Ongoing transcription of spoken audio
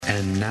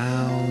And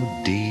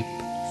now, deep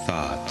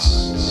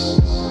thoughts.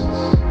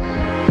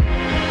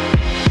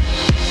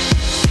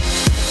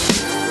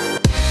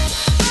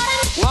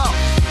 Whoa,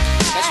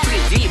 that's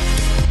pretty deep.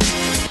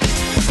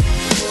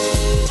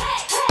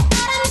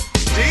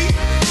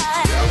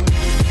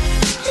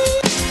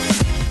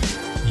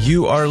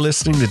 You are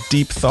listening to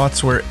Deep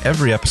Thoughts, where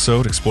every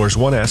episode explores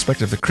one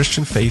aspect of the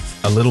Christian faith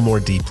a little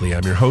more deeply.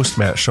 I'm your host,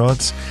 Matt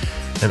Shantz,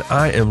 and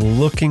I am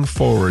looking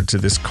forward to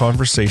this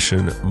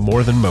conversation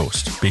more than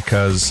most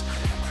because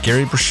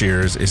Gerry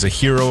Breshears is a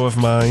hero of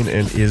mine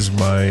and is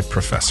my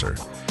professor.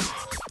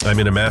 I'm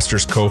in a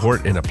master's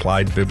cohort in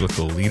applied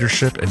biblical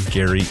leadership, and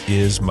Gerry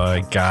is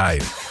my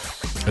guide.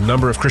 A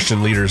number of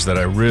Christian leaders that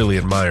I really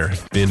admire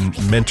have been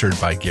mentored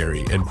by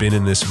Gerry and been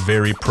in this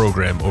very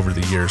program over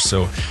the years,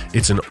 so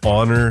it's an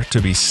honor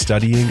to be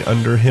studying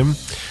under him.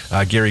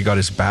 Gerry got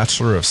his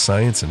Bachelor of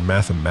Science in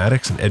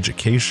Mathematics and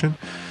Education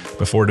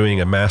before doing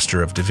a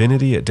Master of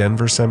Divinity at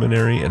Western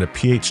Seminary and a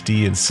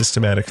PhD in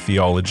Systematic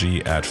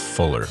Theology at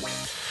Fuller.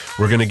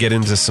 We're going to get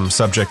into some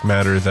subject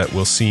matter that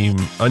will seem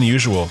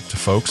unusual to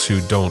folks who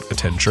don't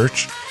attend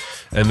church,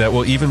 and that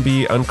will even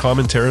be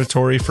uncommon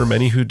territory for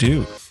many who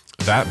do.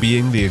 That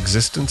being the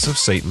existence of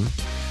Satan,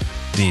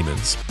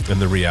 demons,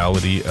 and the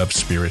reality of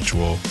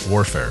spiritual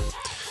warfare.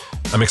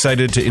 I'm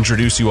excited to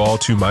introduce you all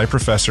to my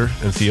professor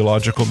and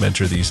theological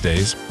mentor these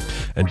days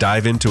and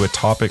dive into a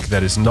topic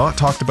that is not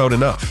talked about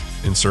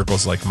enough in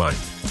circles like mine.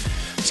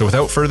 So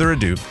without further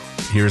ado,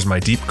 here's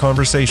my deep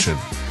conversation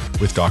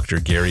with Dr.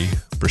 Gerry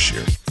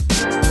Breshears.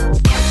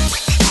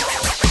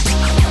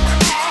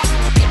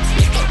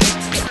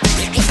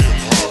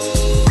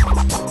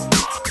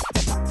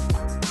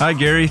 Hi,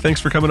 Gerry.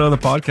 Thanks for coming on the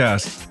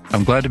podcast.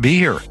 I'm glad to be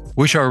here.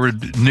 Wish I were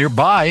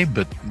nearby,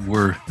 but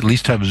we're at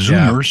least have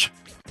Zoomers.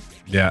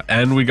 Yeah,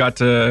 and we got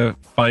to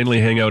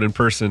finally hang out in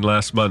person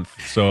last month,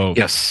 so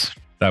yes,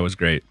 that was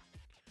great.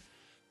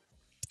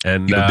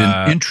 And you've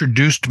been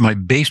introduced to my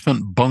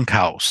basement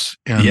bunkhouse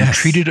and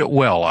treated it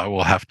well, I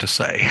will have to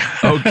say.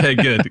 Okay,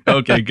 good.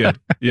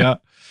 Yeah.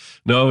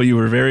 No, you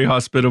were very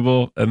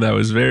hospitable, and that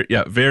was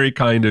very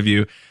kind of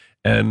you.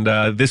 And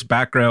this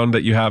background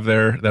that you have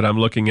there that I'm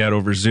looking at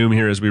over Zoom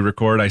here as we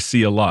record, I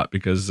see a lot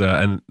because,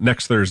 and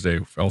next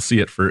Thursday, I'll see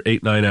it for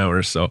 8-9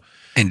 hours. So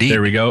indeed,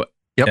 there we go.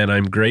 Yep. And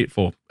I'm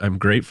grateful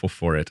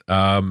for it.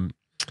 Now,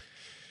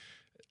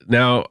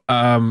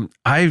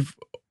 I've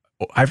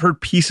heard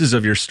pieces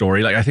of your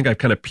story. Like, I think I've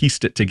kind of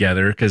pieced it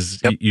together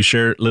because you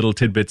share little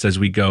tidbits as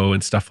we go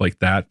and stuff like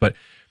that. But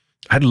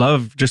I'd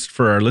love, just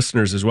for our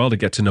listeners as well, to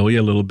get to know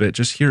you a little bit,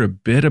 just hear a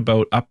bit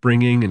about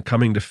upbringing and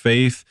coming to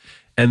faith.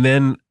 And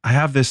then I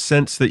have this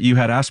sense that you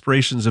had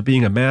aspirations of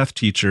being a math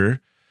teacher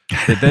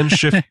that then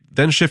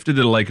shifted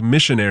to like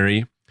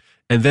missionary,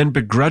 and then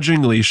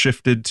begrudgingly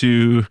shifted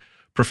to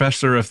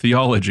Professor of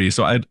Theology.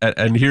 So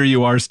and here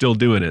you are still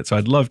doing it. So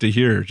I'd love to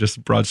hear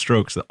just broad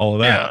strokes, all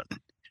of that. Yeah.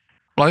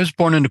 Well, I was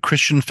born in a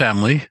Christian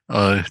family,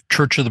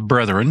 Church of the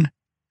Brethren.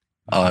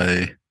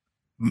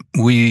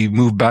 We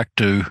moved back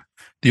to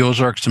the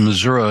Ozarks of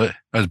Missouri.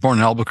 I was born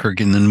in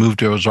Albuquerque and then moved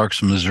to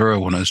Ozarks of Missouri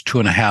when I was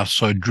 2.5.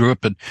 So I grew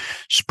up at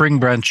Spring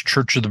Branch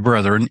Church of the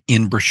Brethren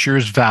in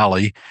Breshears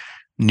Valley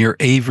near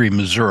Avery,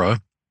 Missouri,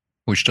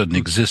 which doesn't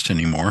exist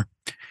anymore.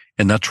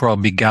 And that's where I'll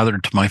be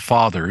gathered to my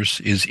father's,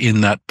 is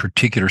in that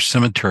particular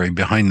cemetery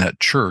behind that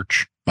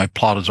church. My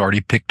plot is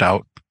already picked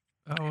out.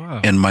 Oh,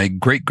 wow. And my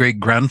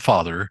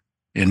great-great-grandfather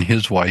and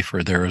his wife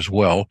are there as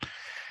well.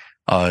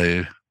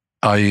 I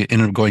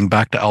ended up going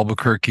back to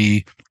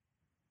Albuquerque,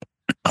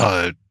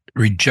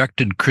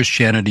 rejected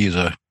Christianity as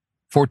a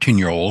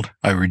 14-year-old.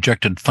 I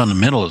rejected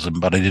fundamentalism,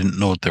 but I didn't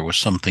know that there was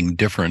something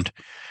different.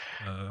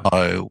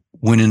 I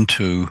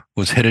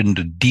was headed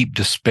into deep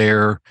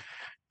despair,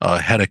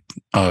 had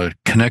a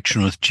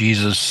connection with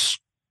Jesus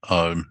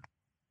that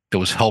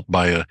was helped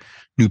by a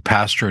new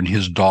pastor and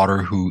his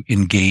daughter who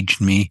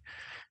engaged me.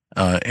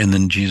 And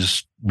then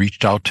Jesus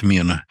reached out to me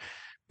at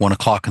 1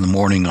 o'clock in the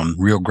morning on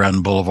Rio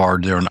Grande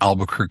Boulevard there in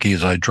Albuquerque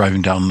as I was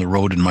driving down the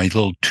road in my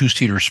little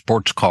 2-seater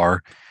sports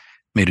car,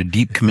 made a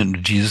deep commitment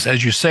to Jesus.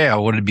 As you say, I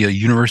wanted to be a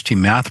university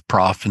math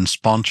prof and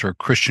sponsor a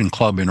Christian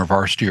club,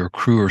 InterVarsity or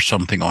Crew or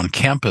something on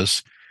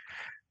campus.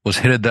 Was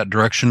headed that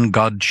direction.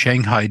 God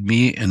shanghaied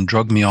me and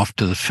drugged me off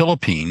to the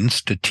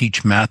Philippines to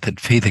teach math at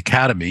Faith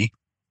Academy,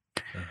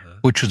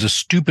 which was the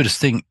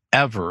stupidest thing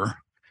ever.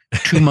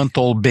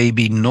 2-month-old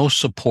baby, no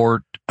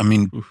support. I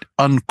mean,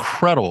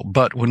 incredible.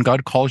 But when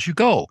God calls, you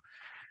go.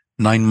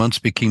 9 months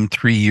became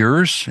 3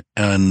 years.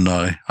 And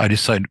I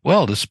decided,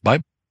 well, this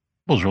Bible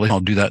is really,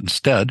 I'll do that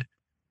instead.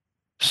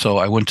 So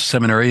I went to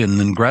seminary and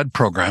then grad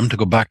program to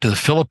go back to the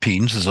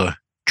Philippines as a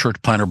church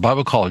planter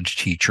Bible college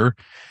teacher.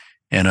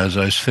 And as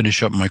I was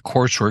finishing up my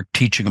coursework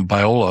teaching at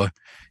Biola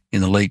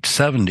in the late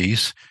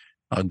 70s,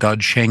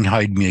 God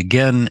shanghaied me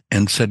again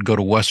and said, go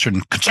to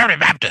Western Conservative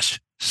Baptist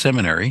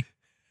Seminary.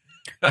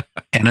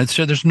 And I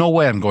said, there's no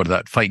way I'm going to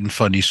that fighting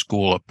fundy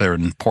school up there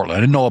in Portland.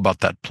 I didn't know about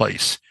that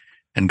place.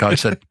 And God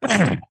said,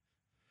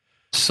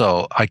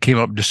 so I came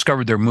up,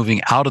 discovered they're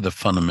moving out of the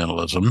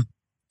fundamentalism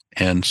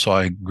And so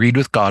I agreed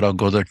with God. I'll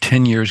go there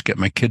 10 years, get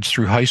my kids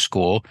through high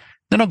school.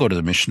 Then I'll go to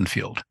the mission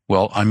field.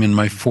 Well, I'm in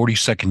my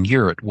 42nd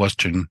year at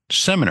Western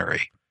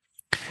Seminary.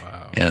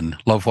 Wow. And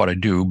love what I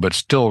do, but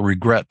still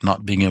regret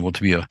not being able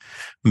to be a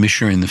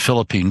missionary in the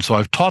Philippines. So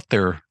I've taught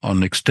there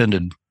on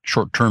extended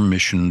short-term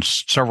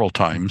missions several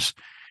times.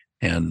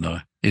 And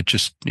it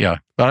just,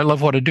 but I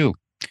love what I do.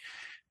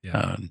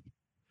 Yeah.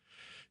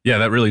 Yeah,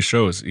 that really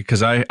shows,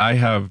 because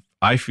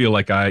I feel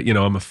like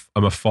I'm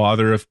a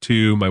father of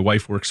two. My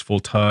wife works full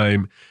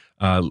time,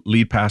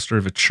 lead pastor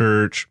of a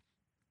church,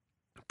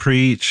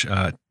 preach,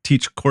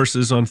 teach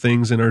courses on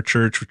things in our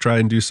church. We try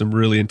and do some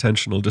really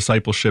intentional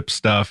discipleship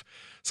stuff.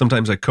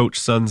 Sometimes I coach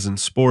sons in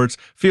sports,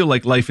 feel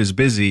like life is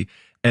busy.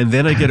 And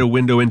then I get a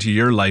window into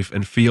your life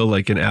and feel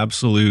like an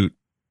absolute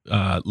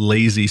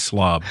lazy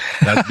slob.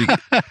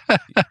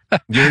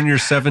 You're in your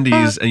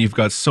 70s and you've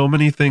got so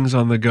many things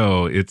on the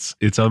go.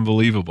 It's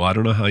unbelievable. I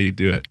don't know how you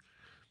do it.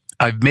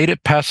 I've made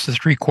it past the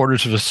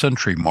 3/4 of a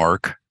century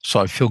mark, so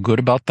I feel good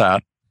about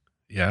that.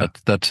 Yeah,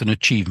 that's an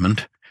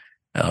achievement.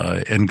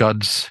 And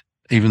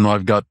even though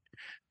I've got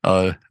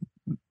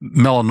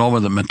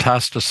melanoma that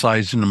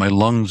metastasized into my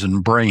lungs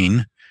and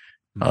brain,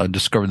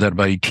 discovered that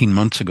about 18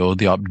 months ago.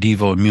 The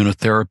Opdivo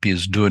immunotherapy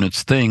is doing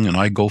its thing, and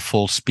I go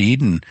full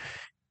speed. And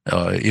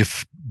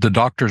if the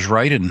doctor's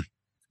right and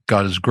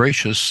God is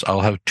gracious,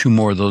 I'll have 2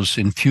 more of those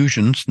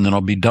infusions, and then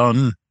I'll be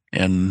done,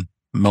 and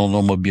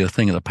melanoma will be a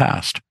thing of the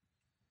past.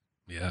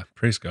 Yeah,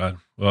 praise God.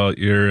 Well,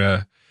 you're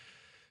an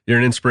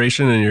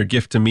inspiration, and you're a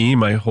gift to me,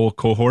 my whole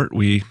cohort.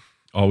 We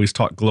always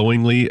talk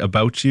glowingly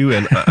about you,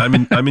 and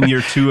I'm in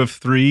year 2 of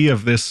 3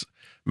 of this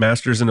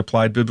Master's in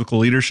Applied Biblical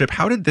Leadership.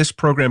 How did this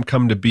program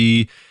come to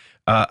be?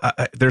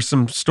 There's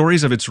some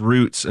stories of its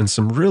roots and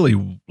some really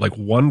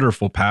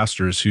wonderful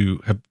pastors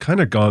who have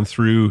kind of gone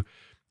through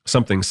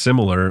something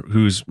similar,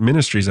 whose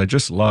ministries I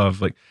just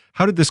love.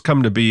 How did this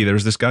come to be? There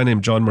was this guy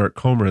named John Mark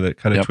Comer that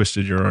kind of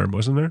twisted your arm,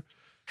 wasn't there?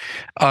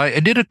 I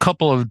did a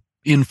couple of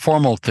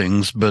informal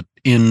things, but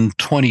in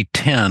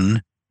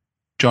 2010,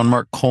 John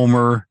Mark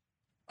Comer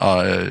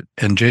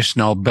and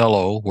Jason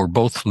Albello were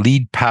both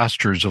lead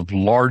pastors of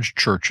large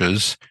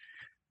churches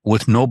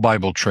with no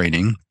Bible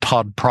training.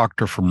 Todd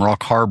Proctor from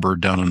Rock Harbor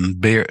down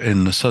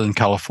in the Southern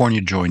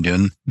California joined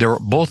in. They were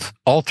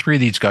all 3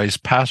 of these guys,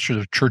 pastors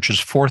of churches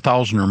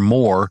 4,000 or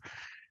more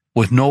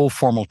with no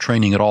formal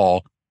training at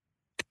all.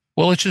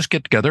 Well, let's just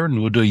get together and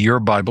we'll do a year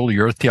of Bible, a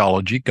year of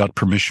theology. Got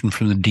permission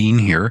from the dean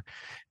here.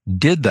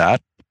 Did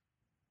that.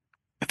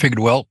 I figured,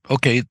 well,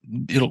 okay,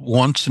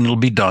 it'll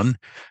be done.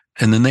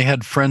 And then they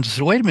had friends that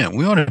said, wait a minute,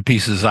 we want a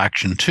piece of this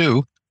action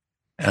too.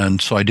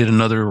 And so I did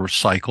another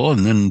cycle,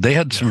 and then they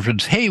had some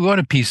friends, hey, we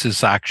want a piece of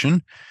this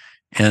action.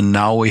 And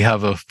now we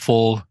have a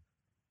full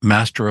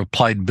Master of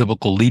Applied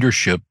Biblical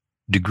Leadership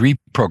degree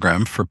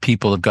program for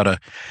people who've got a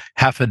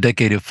half a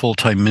decade of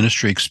full-time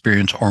ministry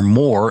experience or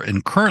more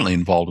and currently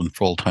involved in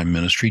full-time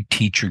ministry,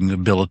 teaching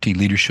ability,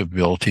 leadership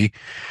ability.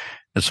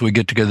 And so we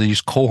get together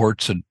these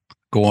cohorts that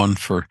go on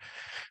for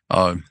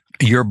a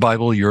year of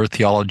Bible, year of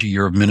theology,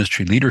 year of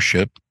ministry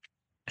leadership.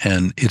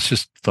 And it's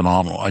just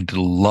phenomenal. I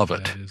love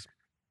it.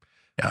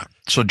 Yeah.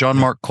 So John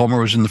Mark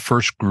Comer was in the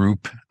first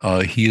group.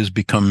 He has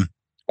become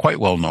quite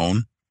well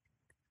known.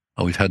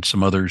 We've had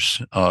some others.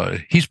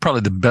 He's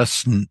probably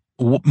the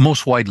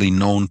most widely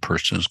known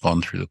person who's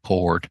gone through the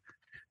cohort.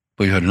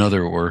 But we had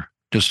another where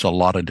just a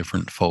lot of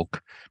different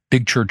folk,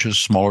 big churches,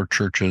 smaller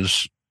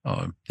churches.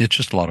 It's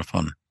just a lot of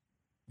fun.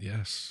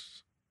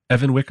 Yes.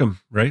 Evan Wickham,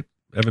 right?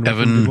 Evan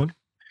Wickham did one?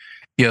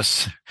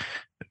 Yes.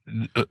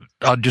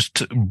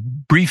 Just a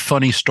brief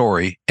funny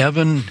story.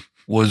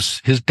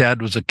 His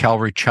dad was a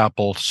Calvary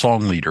Chapel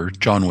song leader,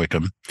 John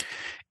Wickham.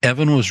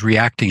 Evan was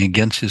reacting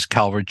against his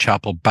Calvary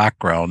Chapel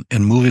background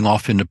and moving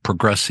off into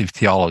progressive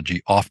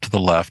theology, off to the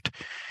left.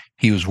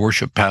 He was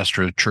worship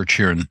pastor at a church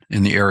here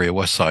in the area,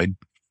 West Side.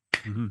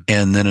 Mm-hmm.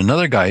 And then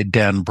another guy,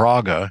 Dan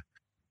Braga,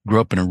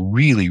 grew up in a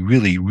really,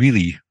 really,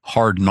 really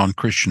hard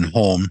non-Christian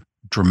home,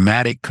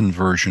 dramatic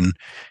conversion,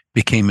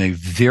 became a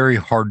very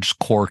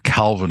hardcore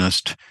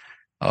Calvinist,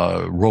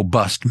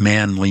 robust,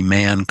 manly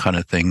man kind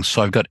of thing.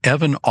 So I've got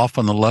Evan off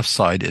on the left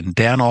side and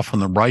Dan off on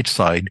the right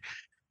side.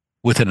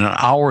 Within an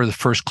hour of the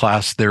first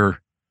class,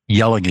 they're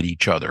yelling at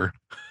each other.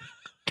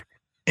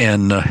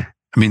 And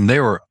they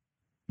were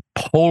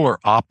polar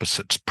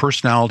opposites,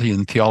 personality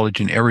and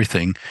theology and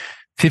everything.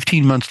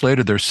 15 months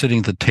later, they're sitting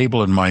at the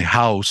table in my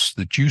house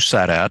that you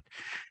sat at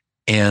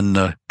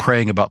and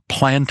praying about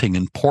planting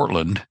in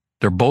Portland.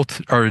 They're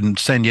both are in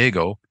San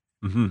Diego.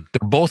 Mm-hmm.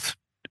 They're both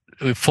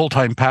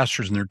full-time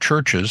pastors in their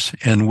churches,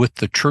 and with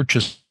the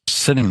churches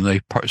sitting,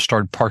 they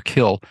started Park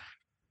Hill.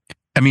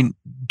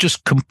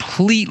 Just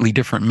completely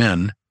different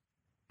men.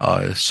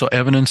 So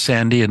Evan and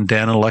Sandy and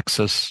Dan and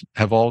Alexis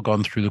have all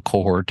gone through the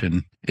cohort,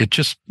 and it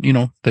just,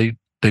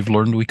 they've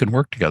learned we can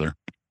work together.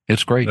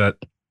 It's great. That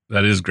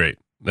is great.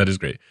 That is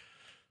great.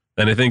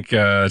 And I think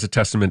it's a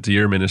testament to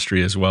your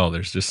ministry as well.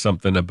 There's just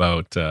something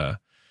about,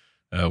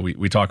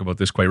 we talk about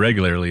this quite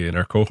regularly in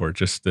our cohort,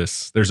 just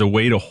this, there's a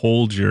way to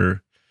hold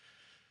your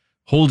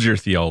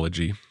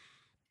theology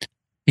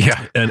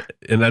Yeah. And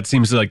that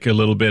seems like a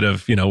little bit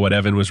of, what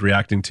Evan was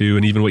reacting to,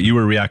 and even what you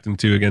were reacting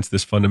to against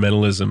this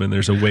fundamentalism. And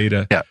there's a way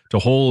to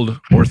hold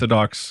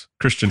Orthodox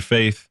Christian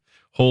faith,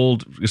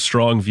 hold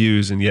strong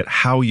views, and yet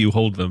how you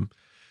hold them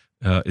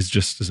is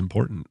just as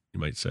important, you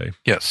might say.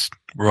 Yes.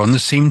 We're on the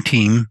same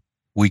team.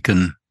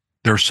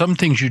 There are some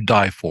things you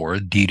die for,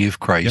 deity of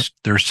Christ.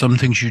 There are some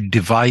things you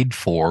divide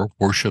for,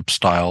 worship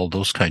style,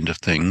 those kind of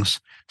things,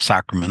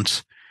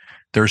 sacraments.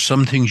 There are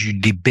some things you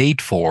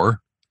debate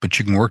for, but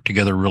you can work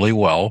together really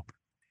well.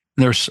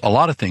 And there's a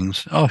lot of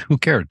things, who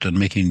cares? It doesn't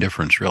make any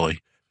difference,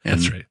 really. And,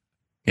 that's right.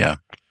 Yeah.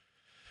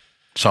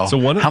 So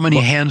how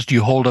many hands do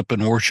you hold up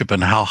in worship,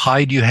 and how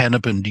high do you hand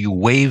up, and do you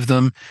wave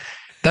them?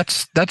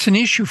 That's an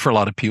issue for a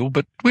lot of people,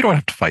 but we don't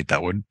have to fight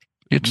that one.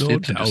 It's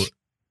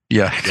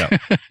yeah.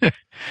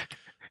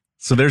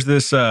 So there's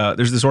this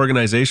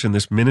organization,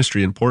 this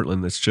ministry in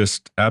Portland that's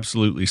just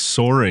absolutely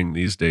soaring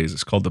these days.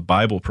 It's called the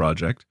Bible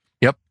Project.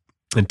 Yep.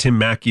 And Tim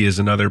Mackey is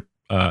another.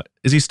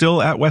 Is he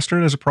still at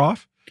Western as a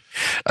prof?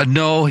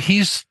 No,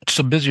 he's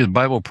so busy with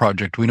Bible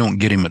Project. We don't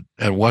get him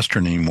at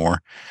Western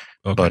anymore.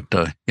 Okay.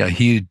 But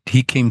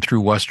he came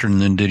through Western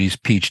and then did his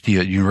PhD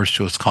at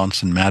University of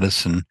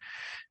Wisconsin-Madison.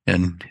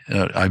 And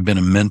I've been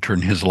a mentor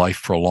in his life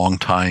for a long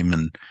time,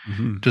 and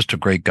just a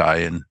great guy.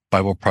 And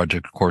Bible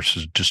Project, of course,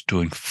 is just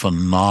doing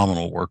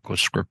phenomenal work with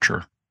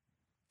Scripture.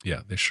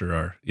 Yeah, they sure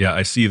are. Yeah,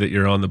 I see that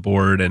you're on the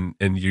board, and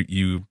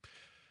you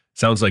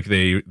sounds like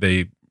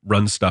they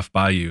run stuff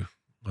by you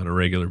on a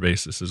regular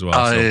basis as well.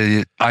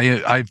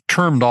 I've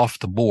termed off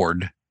the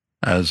board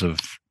as of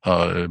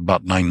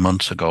about 9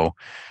 months ago,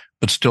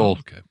 but still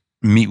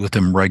meet with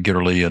them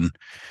regularly and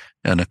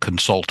a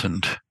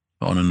consultant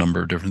on a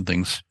number of different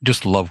things.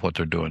 Just love what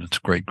they're doing. It's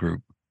a great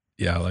group.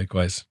 Yeah,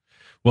 likewise.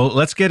 Well,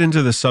 let's get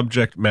into the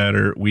subject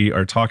matter we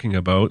are talking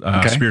about,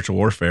 spiritual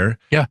warfare.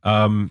 Yeah.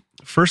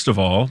 First of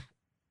all,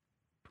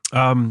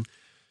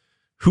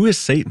 who is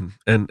Satan,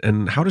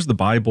 and how does the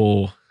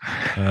Bible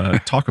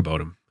talk about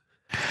him?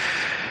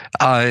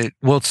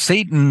 Well,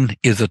 Satan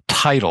is a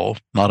title,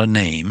 not a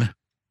name.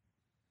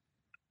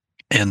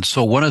 And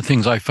so one of the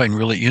things I find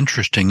really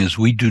interesting is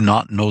we do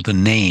not know the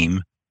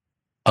name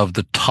of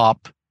the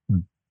top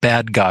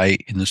bad guy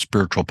in the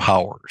spiritual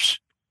powers.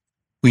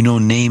 We know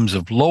names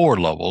of lower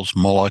levels,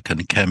 Moloch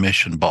and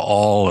Chemosh and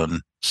Baal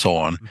and so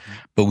on,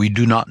 but we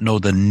do not know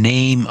the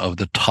name of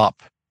the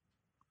top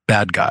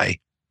bad guy.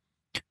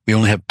 We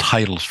only have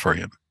titles for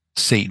him: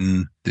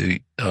 Satan,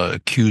 the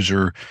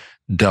accuser,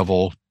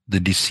 devil, the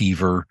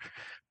deceiver,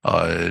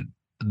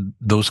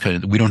 those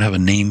kind of. We don't have a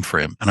name for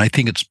him, and I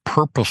think it's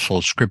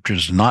purposeful.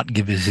 Scriptures not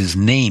give us his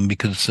name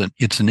because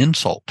it's an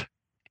insult.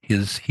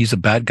 He's a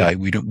bad guy.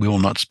 We will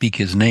not speak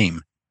his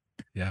name.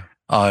 Yeah.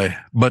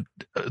 But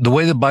the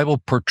way the Bible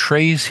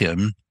portrays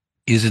him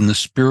is in the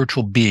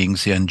spiritual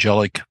beings, the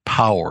angelic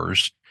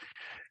powers.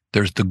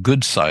 There's the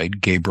good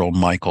side, Gabriel,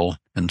 Michael,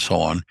 and so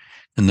on.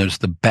 And there's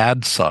the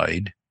bad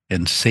side,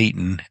 and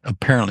Satan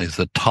apparently is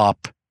the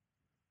top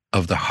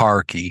of the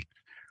hierarchy.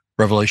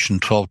 Revelation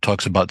 12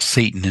 talks about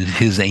Satan and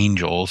his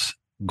angels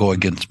go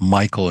against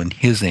Michael and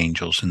his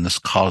angels in this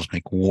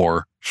cosmic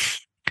war.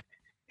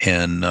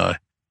 And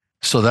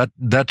so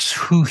that's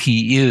who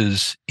he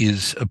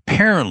is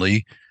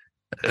apparently,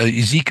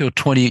 Ezekiel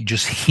 28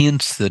 just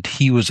hints that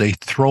he was a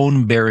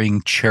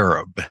throne-bearing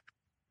cherub,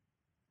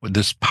 with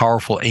this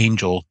powerful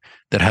angel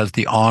that has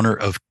the honor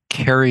of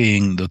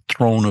carrying the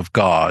throne of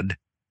God.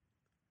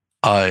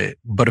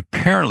 But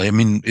apparently,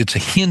 it's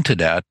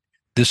hinted at,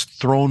 this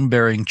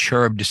throne-bearing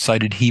cherub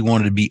decided he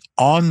wanted to be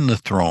on the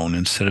throne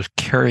instead of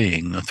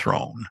carrying the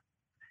throne.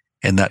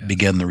 And that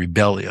began the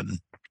rebellion.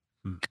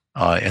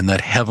 And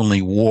that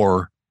heavenly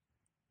war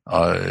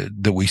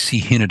that we see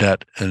hinted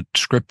at in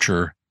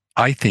Scripture,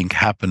 I think,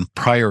 happened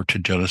prior to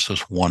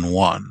Genesis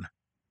 1:1.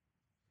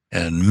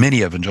 And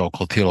many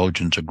evangelical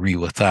theologians agree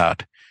with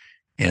that.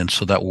 And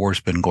so that war's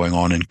been going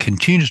on and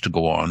continues to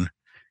go on.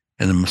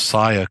 And the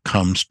Messiah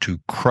comes to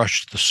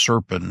crush the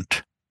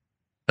serpent,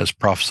 as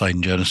prophesied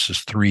in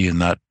Genesis 3,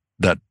 and that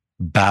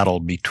battle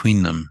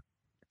between them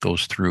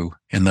goes through.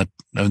 And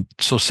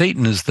so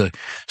Satan is the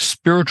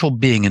spiritual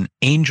being, an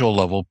angel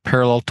level,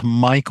 parallel to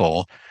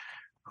Michael,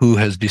 who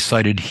has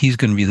decided he's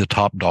going to be the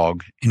top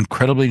dog,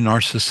 incredibly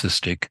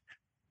narcissistic,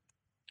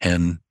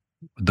 and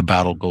the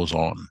battle goes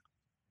on.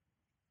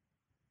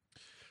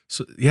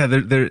 So yeah,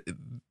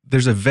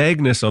 there's a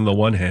vagueness on the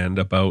one hand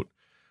about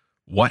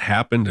what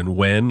happened and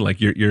when,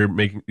 like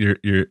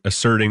you're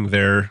asserting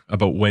there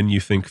about when you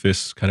think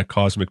this kind of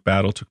cosmic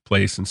battle took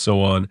place and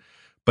so on,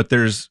 but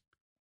it's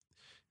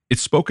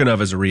spoken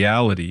of as a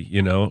reality,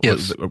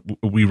 Yes.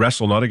 We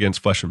wrestle not against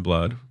flesh and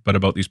blood, but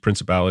about these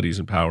principalities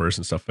and powers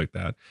and stuff like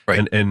that.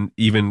 Right. And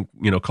even,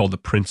 called the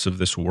prince of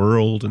this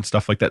world and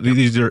stuff like that.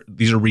 Yep.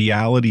 These are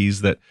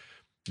realities that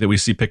we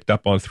see picked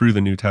up on through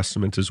the New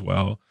Testament as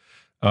well.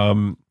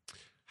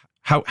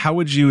 How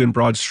would you, in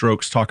broad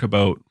strokes, talk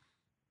about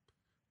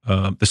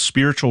the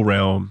spiritual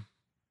realm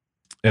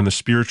and the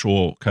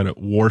spiritual kind of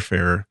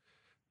warfare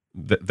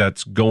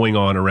that's going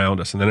on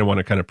around us? And then I want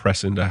to kind of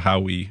press into how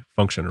we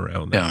function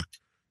around that.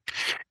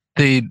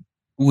 Yeah.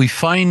 We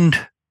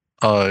find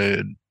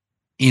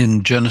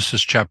in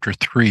Genesis chapter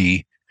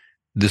 3,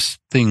 this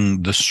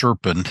thing, the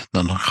serpent,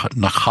 the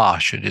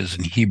Nachash, it is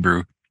in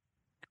Hebrew,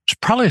 it's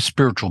probably a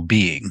spiritual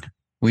being.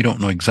 We don't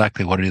know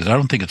exactly what it is. I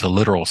don't think it's a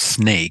literal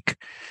snake,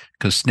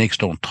 because snakes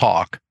don't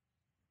talk.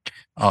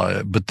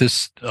 But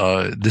this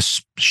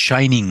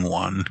shining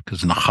one,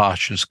 because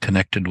Nachash is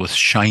connected with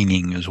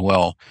shining as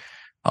well,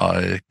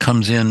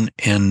 comes in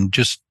and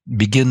just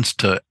begins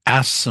to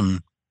ask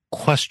some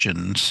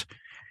questions,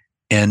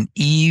 and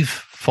Eve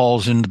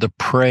falls into the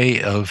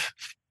prey of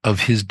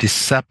his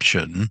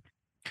deception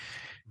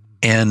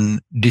and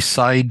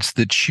decides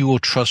that she will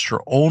trust her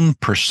own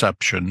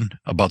perception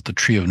about the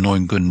tree of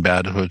knowing good and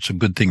bad, whether it's a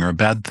good thing or a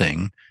bad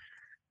thing,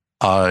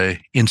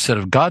 instead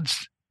of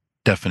God's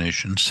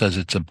definition, says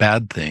it's a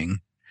bad thing.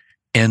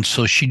 And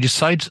so she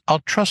decides, I'll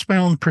trust my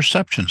own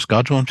perceptions.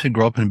 God wants me to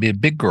grow up and be a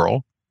big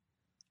girl.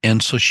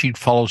 And so she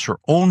follows her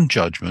own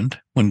judgment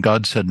when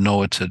God said,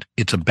 no, it's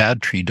a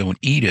bad tree, don't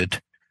eat it.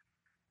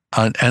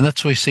 And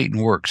that's the way Satan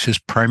works. His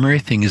primary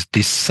thing is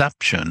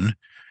deception,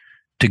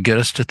 to get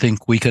us to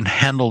think we can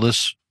handle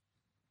this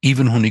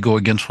even when we go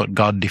against what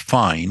God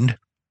defined,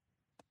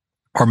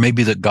 or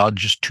maybe that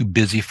God's just too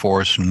busy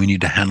for us and we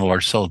need to handle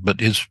ourselves. But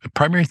his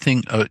primary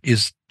thing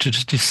is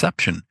just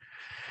deception,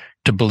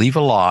 to believe a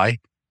lie,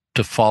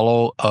 to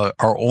follow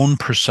our own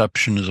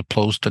perception as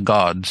opposed to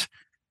God's.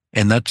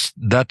 And that's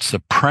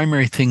the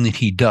primary thing that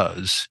he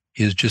does,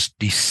 is just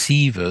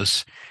deceive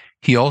us.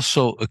 He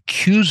also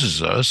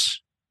accuses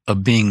us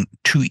of being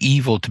too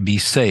evil to be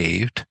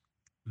saved.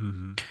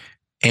 Mm-hmm.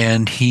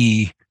 And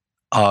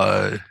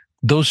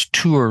those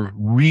two are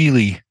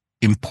really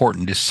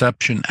important: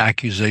 deception,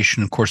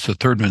 accusation. Of course, the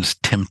third one is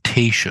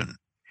temptation.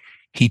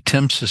 He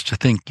tempts us to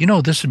think,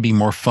 this would be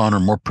more fun or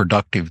more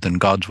productive than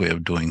God's way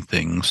of doing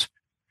things.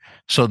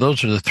 So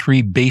those are the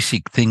three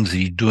basic things that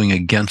he's doing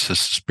against the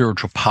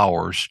spiritual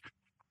powers.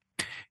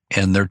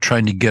 And they're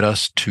trying to get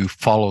us to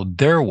follow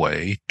their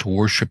way, to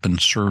worship and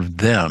serve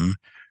them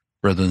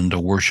rather than to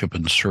worship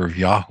and serve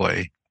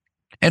Yahweh.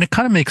 And it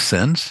kind of makes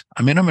sense.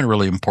 I mean, I'm a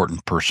really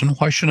important person.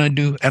 Why shouldn't I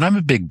do? And I'm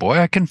a big boy.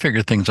 I can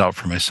figure things out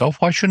for myself.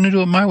 Why shouldn't I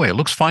do it my way? It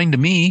looks fine to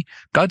me.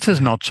 God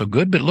says not so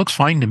good, but it looks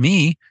fine to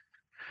me.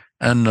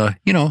 And,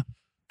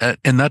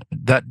 and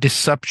that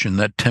deception,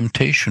 that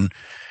temptation,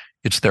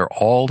 it's there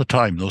all the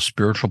time. Those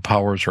spiritual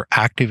powers are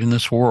active in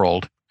this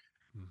world,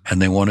 and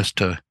they want us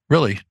to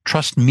really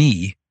trust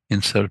me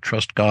instead of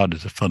trust God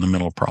is a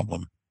fundamental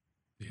problem.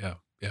 Yeah.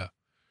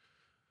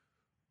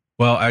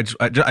 Well,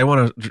 I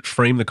want to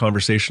frame the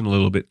conversation a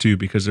little bit too,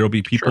 because there'll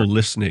be people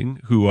listening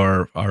who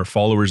are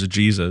followers of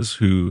Jesus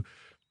who,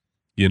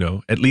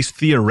 at least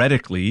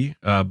theoretically,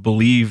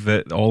 believe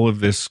that all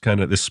of this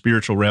kind of this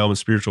spiritual realm and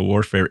spiritual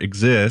warfare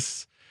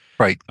exists.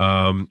 Right.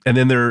 And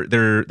then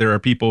there are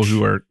people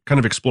who are kind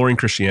of exploring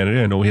Christianity.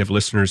 I know we have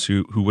listeners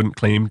who wouldn't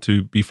claim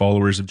to be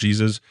followers of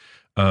Jesus.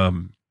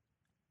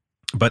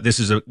 But this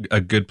is a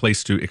good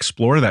place to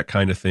explore that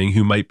kind of thing,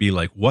 who might be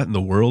like, what in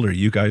the world are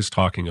you guys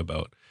talking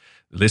about?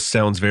 This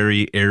sounds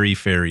very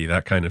airy-fairy,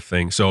 that kind of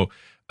thing. So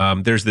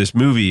there's this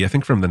movie, I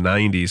think from the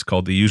 90s,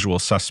 called The Usual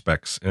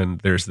Suspects, and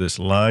there's this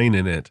line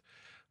in it.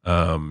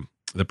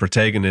 The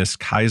protagonist,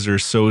 Kaiser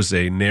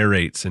Soze,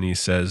 narrates, and he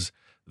says,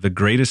 "The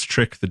greatest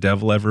trick the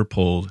devil ever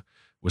pulled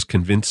was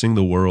convincing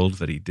the world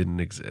that he didn't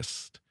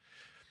exist."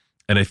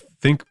 And I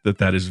think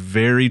that is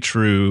very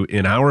true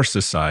in our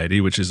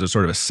society, which is a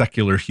sort of a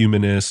secular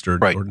humanist or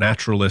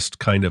naturalist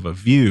kind of a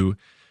view.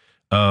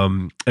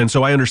 And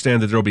so I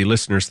understand that there'll be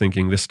listeners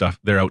thinking this stuff,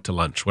 they're out to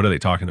lunch. What are they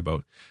talking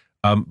about?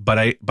 But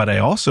I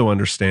also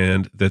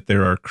understand that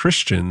there are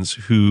Christians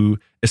who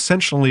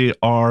essentially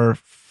are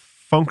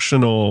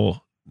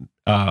functional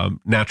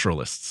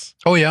naturalists.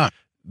 Oh, yeah.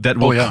 That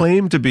will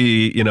claim to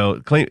be,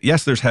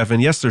 yes, there's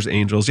heaven, yes, there's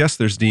angels, yes,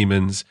 there's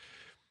demons.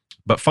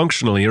 But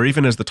functionally, or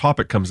even as the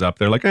topic comes up,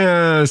 they're like,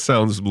 it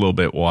sounds a little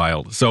bit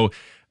wild. So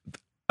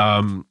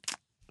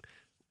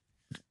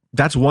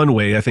that's one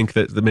way I think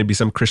that maybe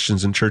some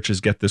Christians and churches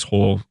get this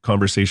whole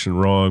conversation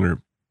wrong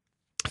or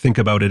think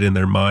about it in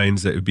their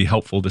minds that it would be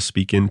helpful to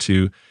speak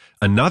into.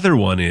 Another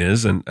one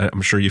is, and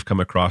I'm sure you've come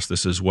across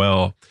this as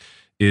well,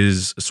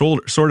 is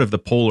sort of the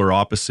polar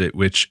opposite,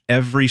 which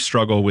every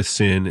struggle with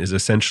sin is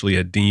essentially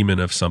a demon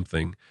of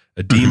something,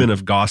 a demon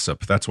of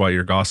gossip. That's why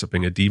you're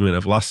gossiping, a demon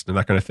of lust and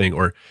that kind of thing.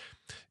 Or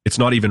it's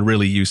not even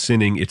really you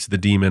sinning, it's the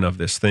demon of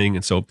this thing.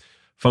 And so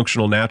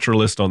functional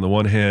naturalist on the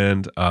one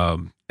hand,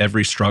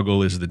 every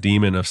struggle is the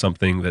demon of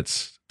something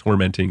that's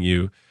tormenting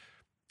you.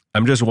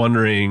 I'm just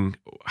wondering,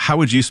 how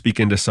would you speak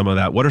into some of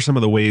that? What are some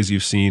of the ways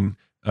you've seen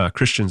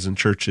Christians and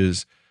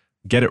churches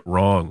get it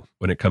wrong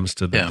when it comes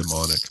to the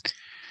demonic?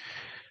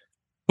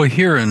 Well,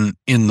 here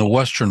in the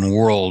Western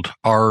world,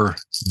 our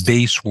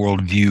base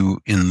worldview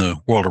in the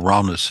world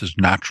around us is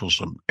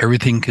naturalism.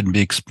 Everything can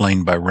be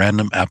explained by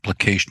random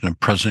application of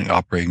presently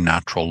operating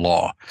natural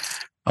law.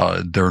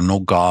 There are no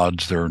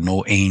gods, there are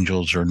no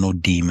angels, there are no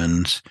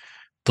demons.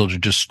 Those are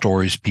just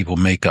stories people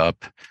make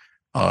up.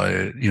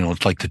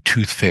 It's like the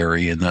tooth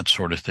fairy and that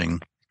sort of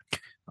thing.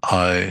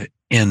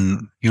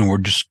 And we're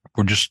just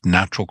we're just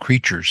natural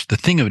creatures. The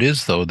thing of it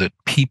is, though, that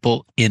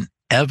people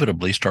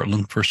inevitably start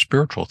looking for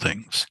spiritual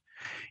things.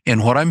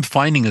 And what I'm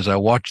finding as I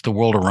watch the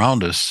world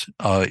around us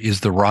is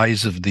the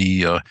rise of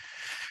the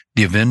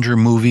Avenger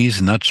movies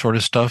and that sort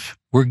of stuff.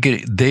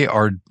 They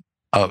are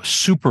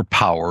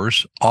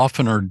superpowers,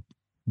 often are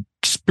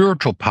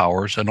spiritual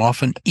powers, and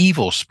often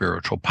evil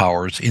spiritual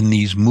powers in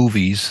these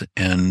movies.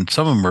 And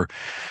some of them are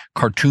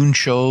cartoon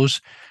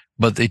shows,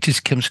 but it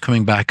just keeps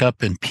coming back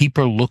up, and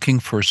people are looking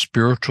for a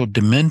spiritual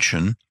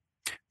dimension.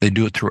 They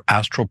do it through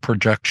astral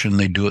projection.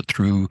 They do it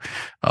through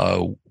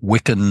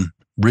Wiccan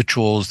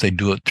rituals. They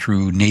do it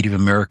through Native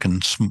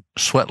American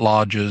sweat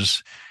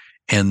lodges,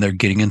 and they're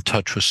getting in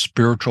touch with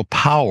spiritual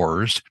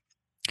powers.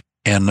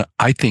 And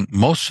I think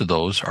most of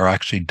those are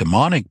actually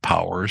demonic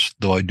powers,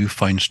 though I do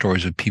find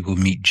stories of people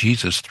who meet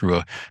Jesus through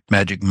a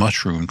magic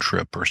mushroom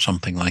trip or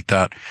something like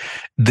that.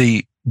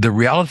 The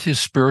reality of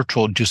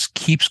spiritual just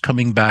keeps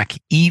coming back,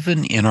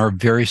 even in our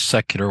very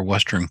secular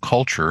Western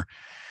culture.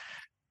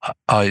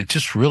 It's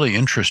just really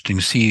interesting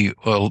to see.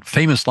 A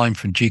famous line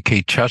from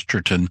G.K.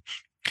 Chesterton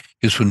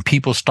is, when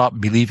people stop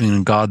believing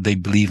in God, they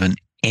believe in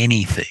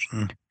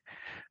anything,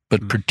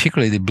 but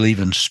particularly they believe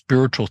in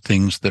spiritual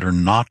things that are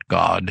not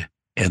God,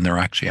 and they're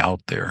actually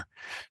out there.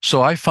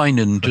 So I find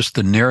in just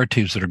the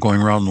narratives that are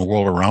going around the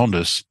world around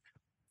us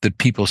that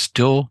people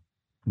still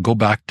go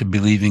back to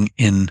believing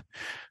in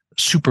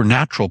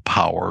supernatural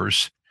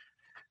powers.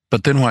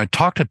 But then when I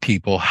talk to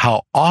people,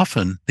 how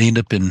often they end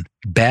up in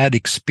bad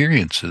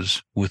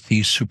experiences with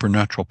these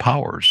supernatural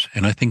powers.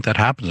 And I think that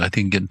happens. I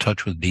think get in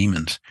touch with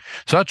demons.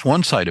 So that's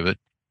one side of it.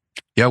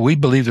 Yeah, we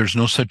believe there's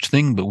no such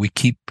thing, but we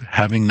keep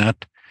having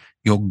that,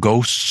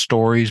 ghost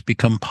stories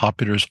become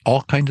popular,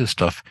 all kinds of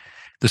stuff.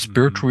 The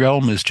spiritual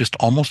realm is just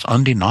almost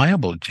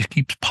undeniable. It just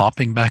keeps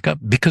popping back up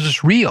because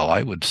it's real,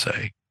 I would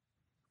say.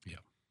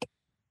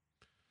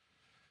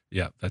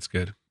 Yeah, that's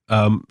good.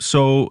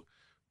 So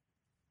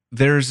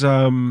there's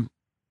in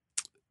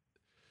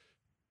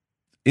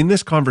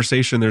this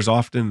conversation, there's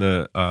often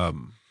the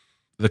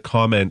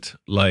comment,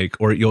 like,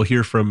 or you'll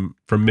hear from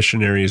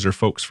missionaries or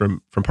folks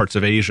from parts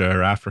of Asia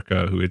or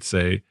Africa who would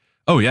say,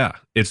 "Oh yeah,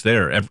 it's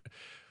there.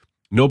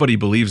 Nobody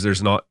believes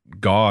there's not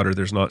God or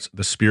there's not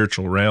the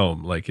spiritual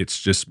realm. Like,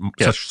 it's just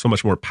so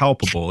much more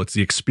palpable. It's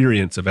the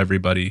experience of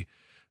everybody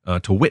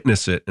to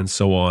witness it, and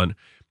so on."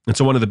 And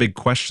so one of the big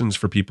questions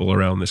for people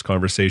around this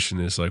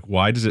conversation is, like,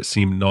 why does it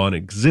seem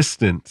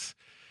non-existent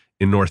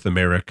in North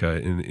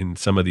America in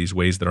some of these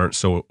ways that aren't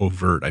so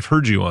overt? I've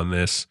heard you on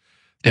this.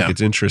 I think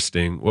it's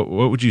interesting. What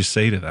would you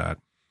say to that?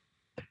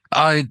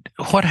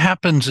 What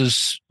happens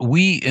is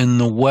we in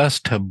the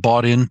West have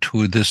bought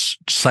into this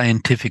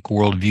scientific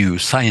worldview,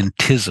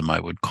 scientism,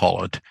 I would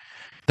call it,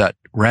 that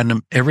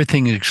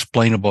everything is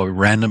explainable by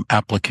random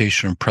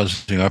application and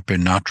present up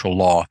in natural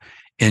law.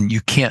 And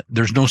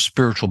there's no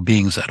spiritual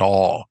beings at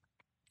all.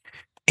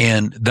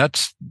 And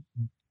that's,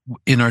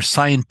 in our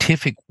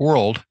scientific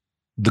world,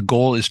 the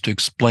goal is to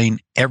explain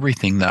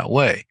everything that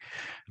way.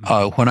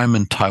 When I'm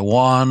in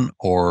Taiwan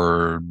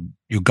or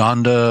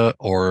Uganda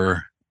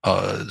or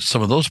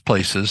some of those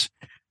places,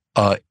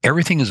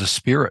 everything is a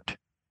spirit.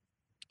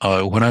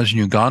 When I was in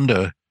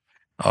Uganda,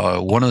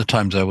 one of the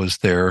times I was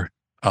there,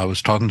 I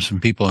was talking to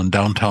some people in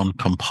downtown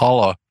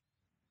Kampala,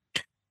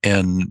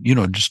 and,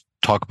 just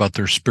talk about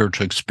their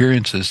spiritual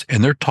experiences.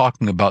 And they're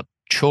talking about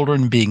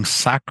children being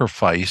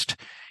sacrificed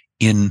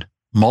in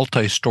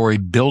multi-story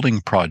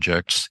building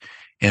projects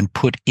and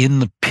put in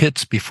the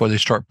pits before they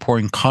start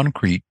pouring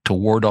concrete to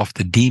ward off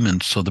the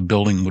demons so the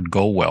building would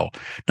go well.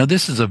 Now,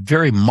 this is a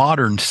very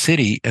modern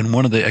city and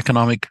one of the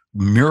economic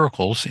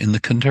miracles in the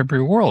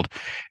contemporary world.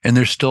 And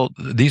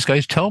these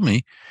guys tell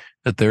me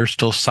that they're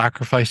still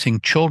sacrificing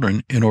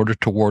children in order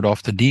to ward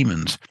off the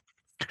demons.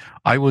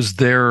 I was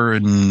there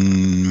in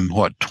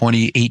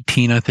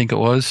 2018, I think it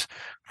was,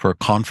 for a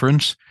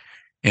conference.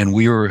 And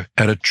we were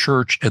at a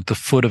church at the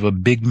foot of a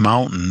big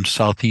mountain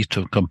southeast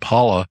of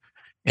Kampala.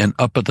 And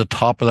up at the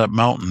top of that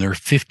mountain, there are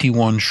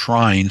 51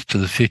 shrines to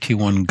the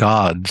 51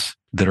 gods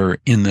that are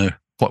in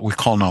what we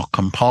call now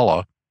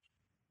Kampala.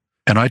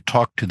 And I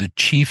talked to the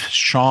chief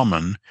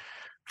shaman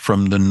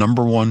from the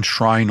number one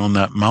shrine on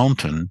that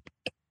mountain.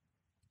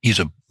 He's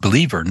a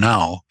believer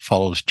now,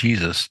 follows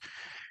Jesus,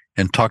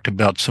 and talked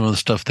about some of the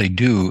stuff they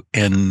do.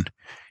 And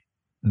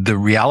the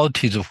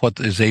realities of what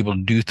is able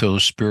to do with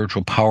those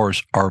spiritual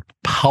powers are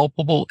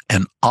palpable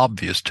and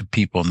obvious to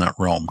people in that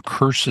realm.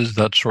 Curses,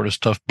 that sort of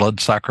stuff, blood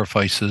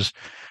sacrifices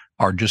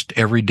are just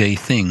everyday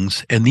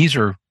things. And these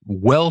are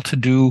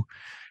well-to-do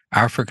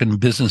African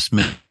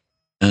businessmen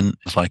and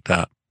like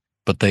that.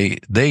 But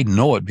they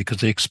know it because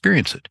they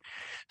experience it.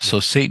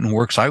 So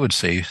I would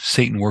say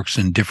Satan works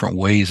in different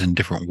ways in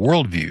different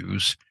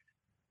worldviews.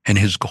 And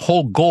his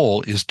whole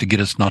goal is to get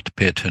us not to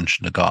pay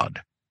attention to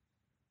God.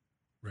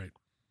 Right.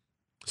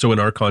 So in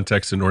our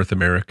context in North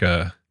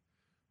America,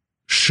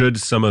 should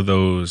some of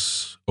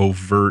those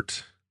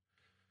overt,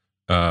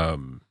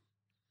 kind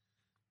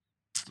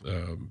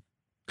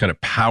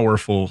of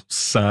powerful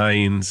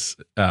signs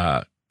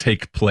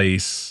take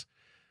place,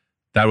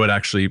 that would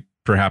actually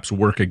perhaps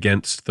work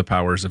against the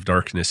powers of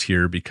darkness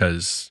here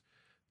because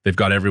they've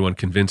got everyone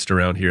convinced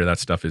around here that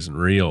stuff isn't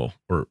real?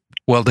 Or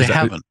Well, they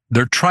haven't.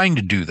 They're trying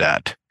to do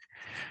that.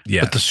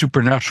 Yes. But the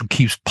supernatural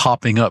keeps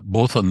popping up,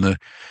 both on the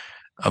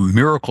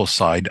miracle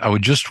side. I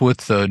was just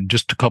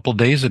just a couple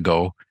days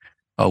ago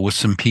with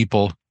some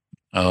people.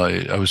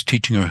 I was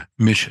teaching a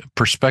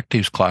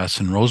perspectives class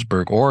in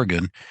Roseburg,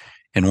 Oregon,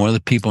 and one of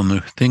the people in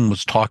the thing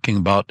was talking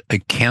about a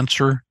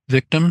cancer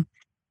victim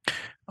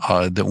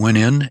that went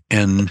in,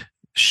 and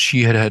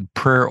she had had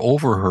prayer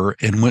over her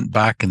and went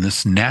back, and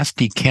this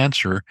nasty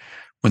cancer,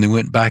 when they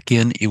went back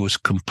in, it was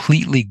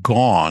completely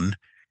gone.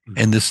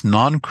 And this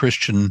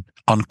non-Christian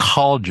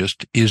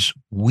oncologist is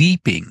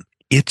weeping.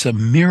 It's a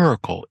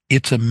miracle.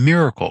 It's a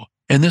miracle.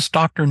 And this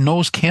doctor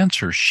knows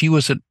cancer. She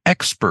was an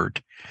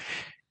expert.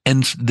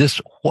 And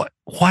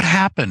what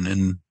happened?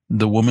 And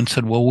the woman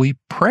said, well, we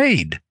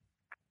prayed.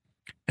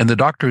 And the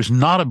doctor is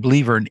not a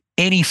believer in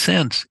any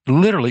sense,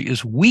 literally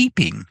is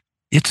weeping.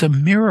 It's a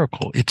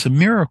miracle. It's a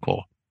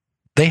miracle.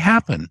 They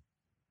happen.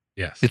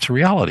 Yes. It's a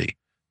reality.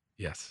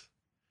 Yes.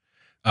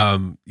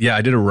 Yeah,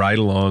 I did a ride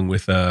along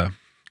with a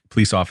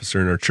police officer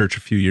in our church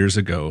a few years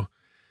ago.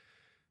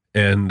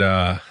 And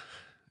I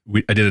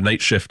did a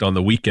night shift on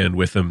the weekend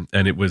with him,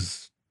 and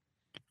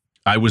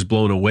I was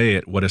blown away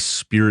at what a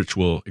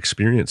spiritual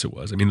experience it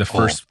was. I mean, the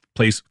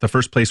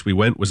first place we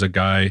went was a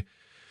guy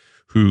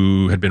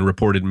who had been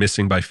reported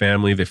missing by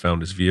family. They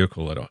found his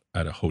vehicle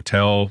at a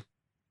hotel.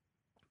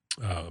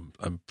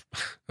 I'm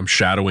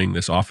shadowing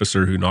this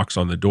officer who knocks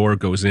on the door,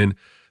 goes in.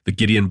 The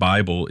Gideon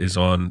Bible is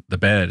on the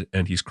bed,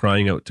 and he's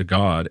crying out to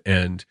God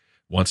and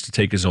wants to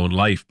take his own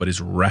life, but is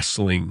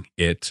wrestling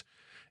it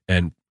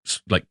and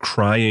like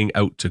crying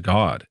out to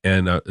God.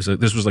 And so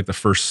this was like the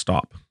first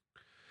stop.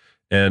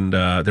 And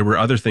there were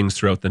other things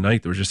throughout the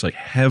night that were just like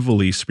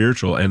heavily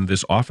spiritual. And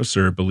this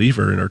officer, a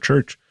believer in our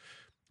church,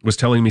 was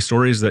telling me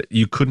stories that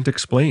you couldn't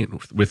explain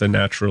with a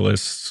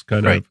naturalist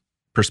kind of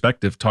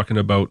perspective, talking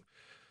about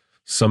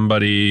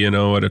somebody,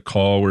 at a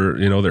call where,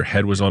 their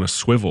head was on a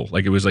swivel.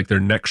 Like it was like their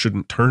neck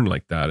shouldn't turn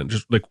like that. And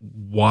just like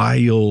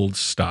wild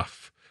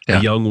stuff. Yeah.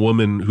 A young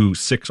woman who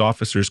 6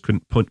 officers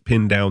couldn't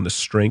pin down the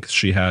strength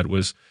she had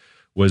was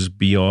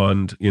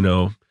beyond,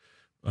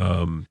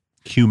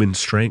 human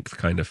strength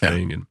kind of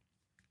thing. And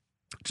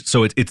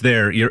so it's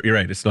there. You're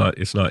right. It's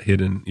not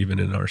hidden even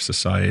in our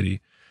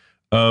society.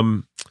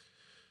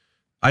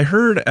 I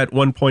heard at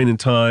one point in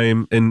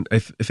time, and I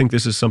think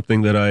this is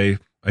something that I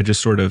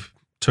just sort of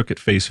took at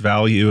face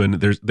value, and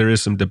there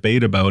is some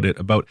debate about it,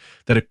 about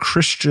that a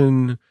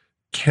Christian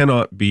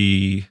cannot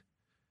be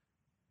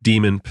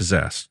demon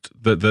possessed.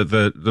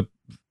 The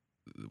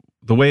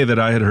way that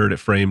I had heard it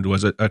framed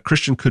was a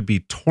Christian could be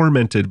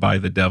tormented by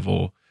the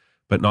devil,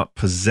 but not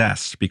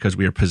possessed, because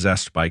we are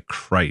possessed by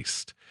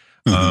Christ.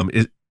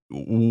 Mm-hmm.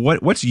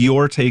 What's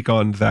your take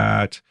on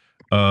that?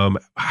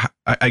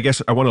 I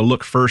guess I want to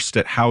look first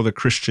at how the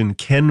Christian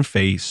can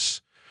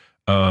face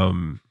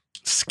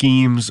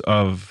schemes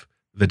of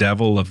the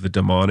devil, of the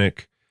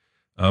demonic,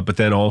 but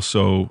then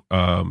also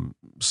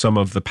some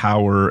of the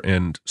power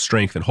and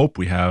strength and hope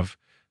we have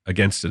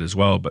against it as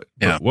well. But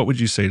what would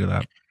you say to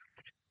that?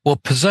 Well,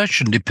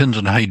 possession depends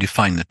on how you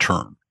define the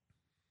term.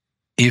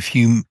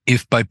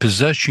 If by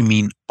possess you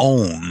mean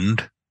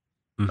owned,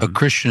 a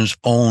Christian is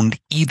owned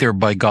either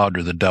by God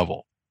or the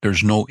devil.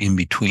 There's no in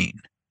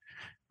between.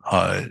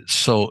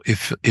 So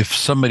if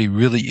somebody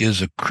really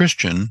is a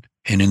Christian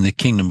and in the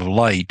kingdom of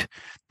light,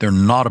 they're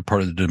not a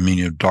part of the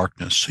dominion of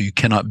darkness. So you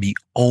cannot be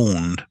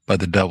owned by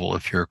the devil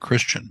if you're a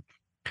Christian.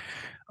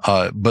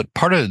 But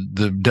part of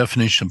the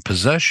definition of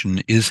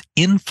possession is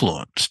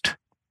influenced.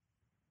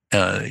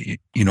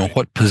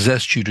 What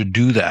possessed you to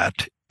do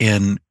that?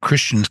 And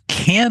Christians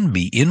can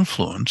be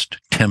influenced,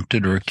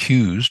 tempted, or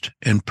accused,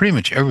 and pretty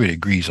much everybody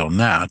agrees on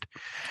that.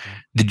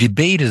 The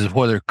debate is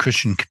whether a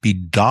Christian could be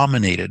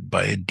dominated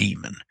by a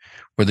demon,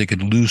 where they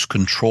could lose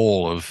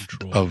control of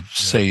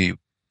say,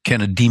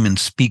 can a demon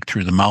speak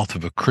through the mouth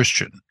of a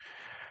Christian?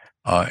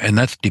 And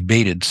that's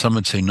debated. Some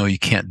would say, no, you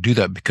can't do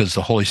that because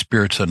the Holy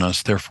Spirit's in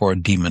us, therefore a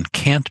demon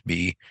can't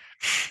be.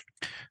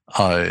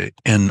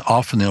 And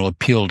often they'll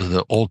appeal to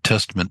the Old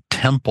Testament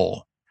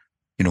temple.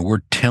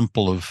 We're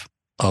temple of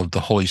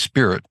the Holy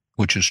Spirit,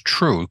 which is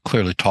true,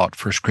 clearly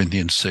taught 1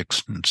 Corinthians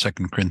 6 and 2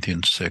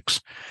 Corinthians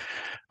 6.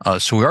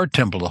 So we are a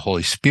temple of the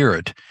Holy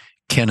Spirit.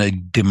 Can a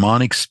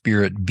demonic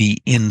spirit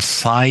be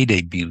inside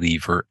a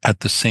believer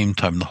at the same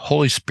time the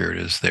Holy Spirit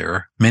is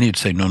there? Many would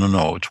say,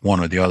 no, it's one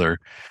or the other.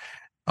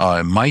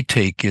 My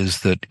take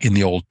is that in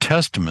the Old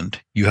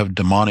Testament, you have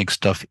demonic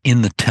stuff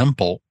in the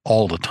temple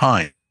all the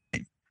time.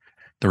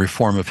 The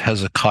reform of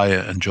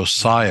Hezekiah and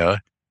Josiah,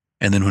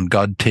 and then when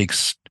God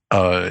takes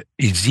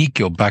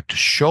Ezekiel back to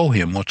show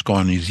him what's going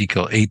on in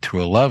Ezekiel 8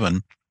 through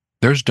 11,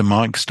 there's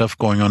demonic stuff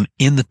going on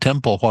in the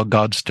temple while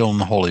God's still in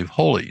the Holy of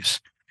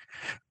Holies.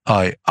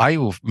 I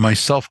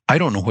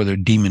don't know whether a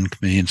demon can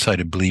be inside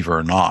a believer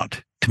or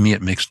not. To me,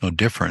 it makes no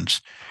difference.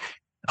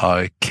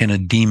 Can a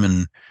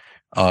demon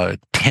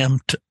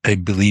tempt a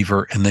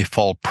believer and they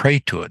fall prey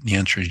to it? And the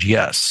answer is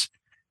yes.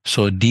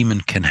 so a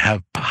demon can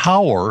have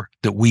power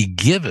that we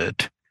give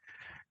it.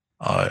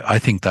 I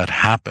think that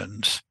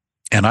happens.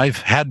 And I've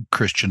had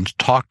Christians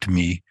talk to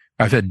me.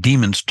 I've had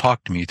demons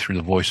talk to me through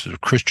the voices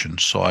of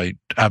Christians. So I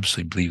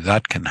absolutely believe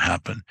that can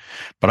happen.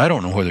 But I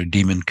don't know whether a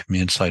demon can be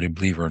inside a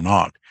believer or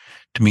not.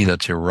 To me,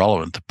 that's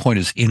irrelevant. The point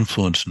is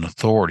influence and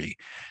authority.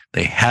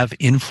 They have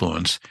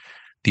influence.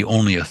 The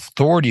only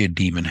authority a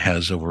demon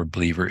has over a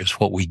believer is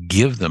what we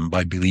give them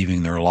by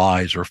believing their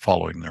lies or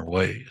following their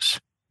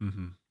ways.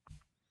 Mm-hmm.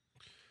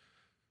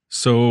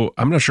 So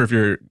I'm not sure if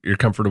you're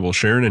comfortable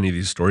sharing any of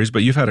these stories,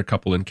 but you've had a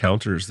couple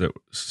encounters that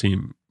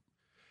seem,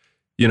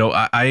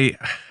 my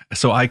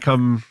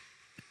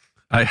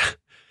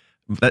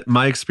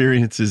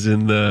experience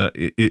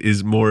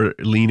is more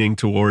leaning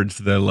towards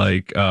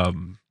the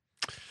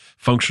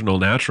functional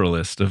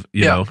naturalist of,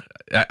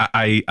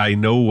 I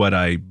know what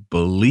I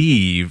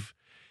believe.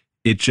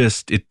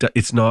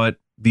 It's not,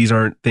 these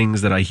aren't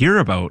things that I hear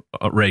about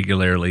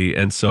regularly.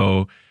 And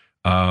so,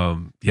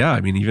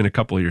 even a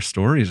couple of your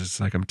stories, it's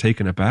like I'm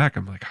taken aback.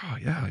 I'm like, oh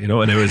yeah,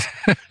 and it was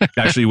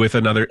actually with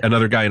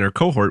another guy in our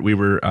cohort. We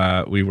were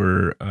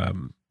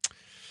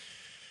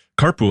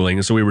carpooling,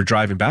 and so we were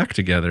driving back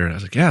together. And I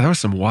was like, yeah, that was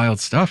some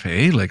wild stuff,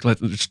 hey? Like,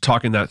 let's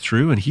talking that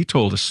through. And he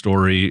told a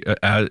story.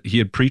 He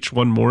had preached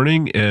one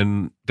morning,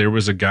 and there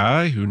was a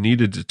guy who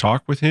needed to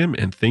talk with him,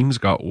 and things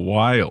got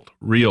wild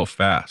real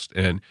fast.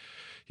 And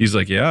he's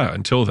like, yeah,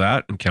 until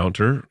that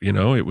encounter,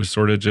 it was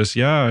sort of just,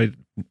 I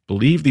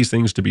believe these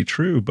things to be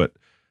true, but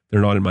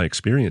they're not in my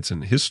experience.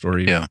 And his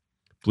story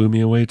blew me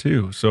away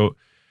too. So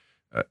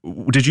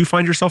did you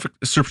find yourself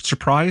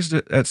surprised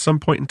at some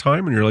point in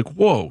time when you're like,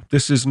 whoa,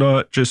 this is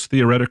not just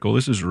theoretical,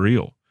 this is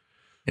real?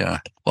 Yeah.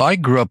 Well, I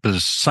grew up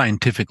as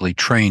scientifically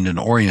trained and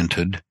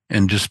oriented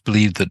and just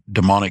believed that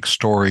demonic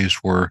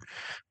stories were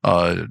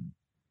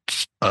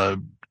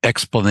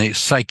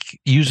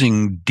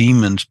using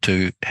demons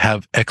to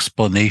have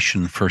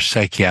explanation for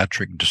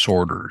psychiatric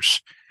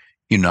disorders.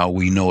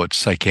 We know it's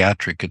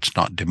psychiatric, it's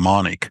not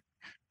demonic.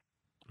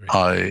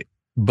 Right.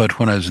 But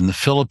when I was in the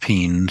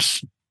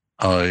Philippines,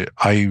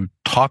 I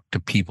talked to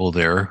people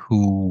there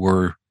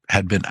who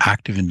had been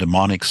active in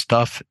demonic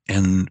stuff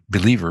and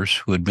believers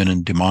who had been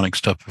in demonic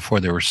stuff before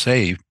they were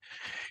saved.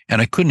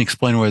 And I couldn't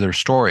explain away their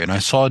story. And I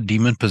saw a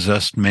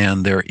demon-possessed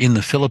man there in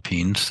the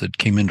Philippines that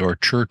came into our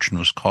church and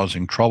was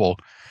causing trouble.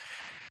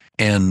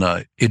 And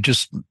it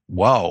just,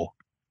 wow,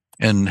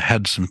 and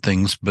had some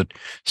things. But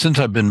since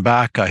I've been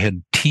back, I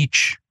had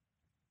teach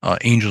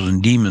angels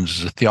and demons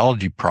as a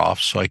theology prof.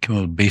 So I came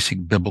up with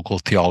basic biblical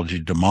theology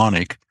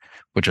demonic,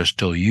 which I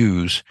still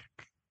use.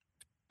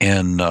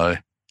 And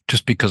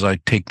just because I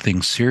take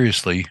things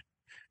seriously,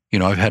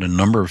 I've had a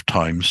number of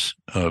times.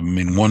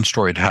 One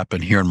story had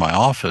happened here in my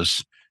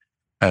office.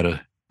 I had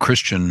a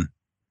Christian,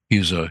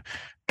 he's a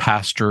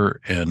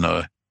pastor and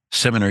a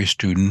seminary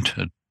student,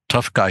 a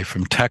tough guy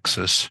from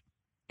Texas.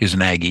 He's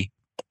an Aggie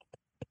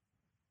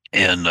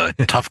and a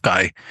tough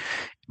guy,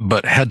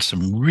 but had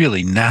some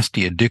really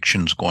nasty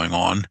addictions going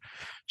on.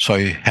 So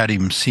I had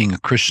him seeing a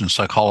Christian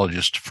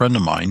psychologist, a friend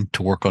of mine,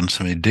 to work on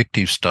some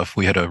addictive stuff.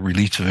 We had a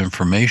release of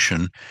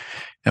information,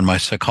 and my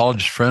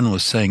psychologist friend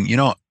was saying,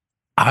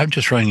 I'm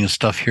just running into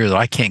stuff here that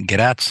I can't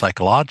get at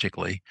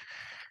psychologically.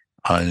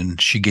 And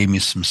she gave me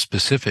some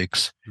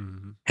specifics.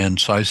 Mm-hmm. And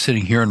so I was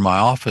sitting here in my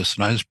office,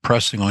 and I was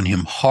pressing on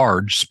him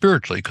hard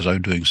spiritually because I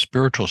was doing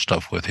spiritual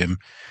stuff with him.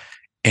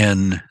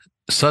 And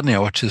suddenly I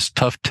watched this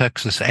tough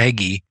Texas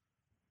Aggie,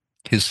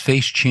 his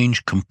face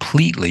changed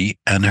completely,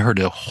 and I heard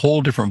a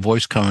whole different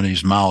voice come in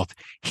his mouth.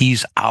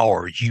 He's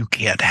ours. You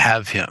can't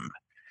have him.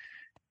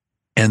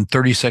 And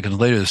 30 seconds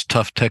later, this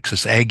tough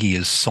Texas Aggie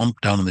is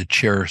slumped down in the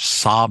chair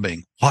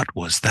sobbing. What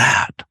was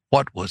that?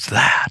 What was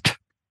that?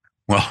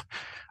 Well,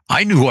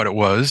 I knew what it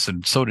was,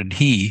 and so did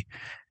he,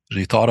 as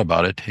he thought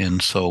about it.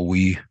 And so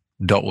we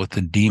dealt with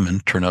the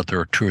demon. Turned out there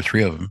were 2 or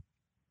 3 of them.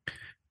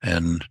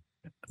 And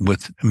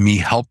with me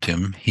helped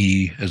him.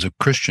 He, as a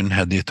Christian,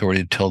 had the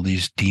authority to tell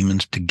these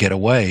demons to get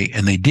away,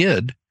 and they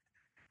did.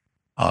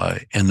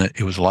 And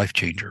it was a life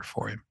changer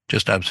for him,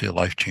 just absolutely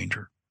a life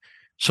changer.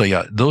 So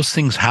yeah, those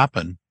things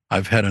happen.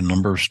 I've had a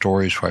number of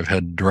stories where I've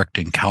had direct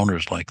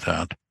encounters like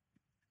that.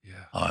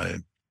 Yeah.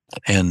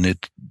 And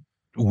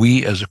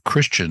we as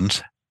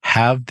Christians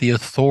have the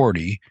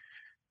authority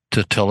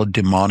to tell a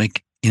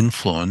demonic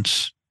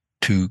influence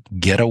to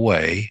get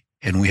away,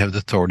 and we have the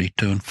authority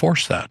to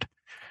enforce that.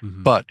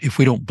 Mm-hmm. But if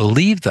we don't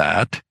believe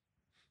that,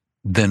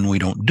 then we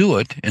don't do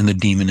it, and the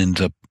demon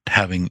ends up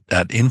having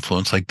that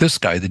influence. Like this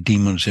guy, the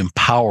demon was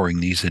empowering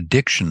these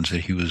addictions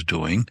that he was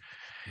doing,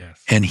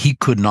 yes. And he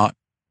could not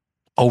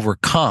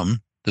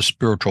overcome the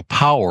spiritual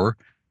power,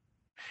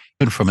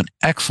 even from an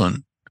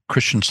excellent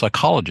Christian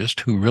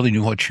psychologist who really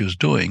knew what she was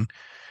doing,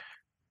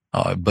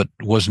 but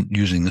wasn't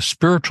using the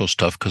spiritual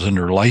stuff because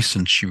under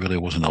license, she really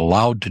wasn't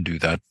allowed to do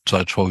that. So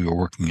that's why we were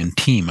working in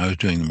team. I was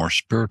doing the more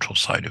spiritual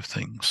side of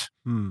things.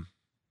 Hmm.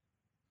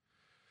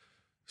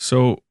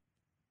 So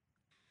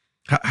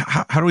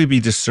how do we be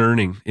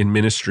discerning in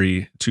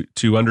ministry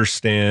to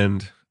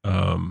understand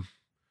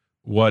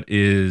what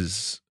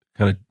is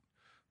kind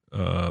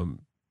of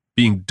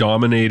being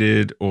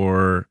dominated,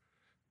 or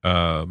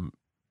that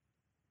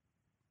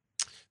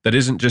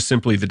isn't just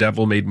simply the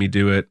devil made me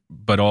do it,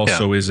 but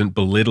also isn't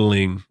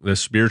belittling the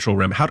spiritual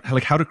realm.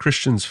 How do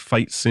Christians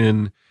fight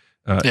sin,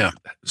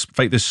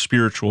 fight this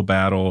spiritual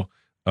battle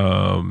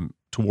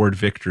toward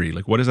victory?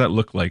 Like, what does that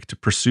look like to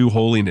pursue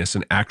holiness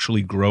and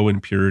actually grow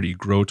in purity,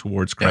 grow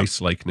towards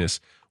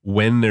Christ-likeness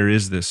when there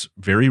is this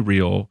very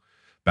real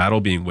battle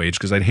being waged?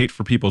 Because I'd hate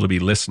for people to be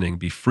listening,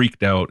 be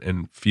freaked out,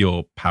 and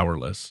feel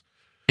powerless.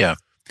 Yeah.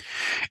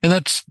 And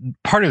that's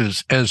part of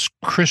it. As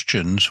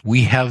Christians,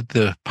 we have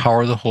the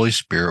power of the Holy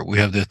Spirit. We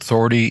have the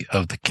authority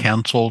of the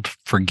canceled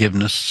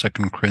forgiveness,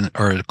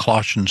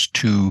 Colossians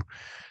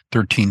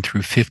 2:13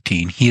 through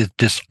 15. He has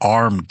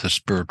disarmed the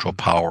spiritual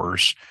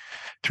powers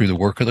through the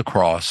work of the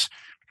cross,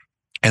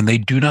 and they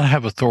do not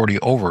have authority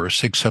over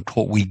us except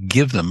what we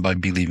give them by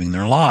believing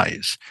their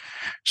lies.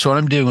 So when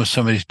I'm dealing with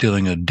somebody who's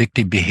dealing with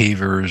addictive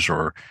behaviors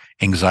or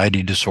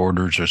anxiety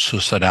disorders or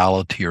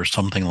suicidality or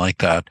something like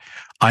that,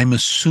 I'm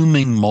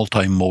assuming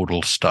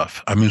multimodal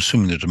stuff. I'm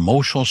assuming there's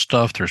emotional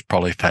stuff, there's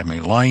probably family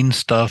line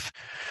stuff,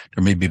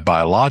 there may be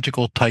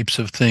biological types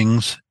of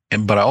things,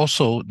 but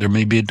also there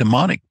may be a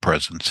demonic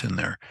presence in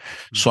there.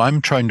 So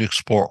I'm trying to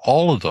explore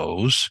all of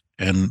those,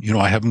 and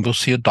I have them go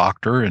see a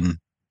doctor and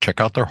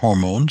check out their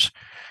hormones.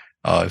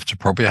 If it's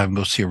appropriate, I have them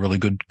go see a really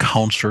good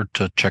counselor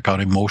to check out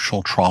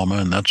emotional trauma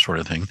and that sort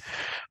of thing.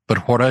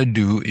 But what I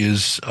do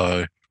is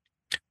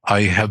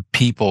I have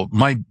people,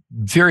 my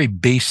very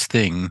base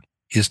thing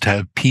is to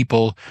have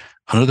people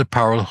under the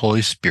power of the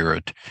Holy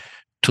Spirit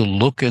to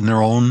look in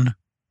their own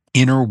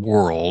inner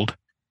world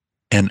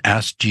and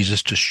ask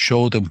Jesus to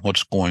show them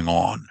what's going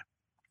on.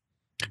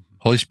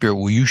 Holy Spirit,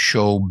 will you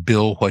show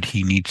Bill what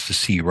he needs to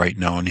see right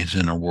now in his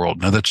inner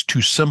world? Now, that's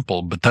too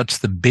simple, but that's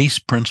the base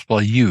principle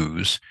I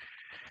use.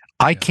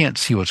 I can't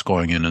see what's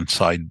going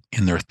inside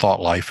in their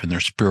thought life and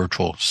their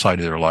spiritual side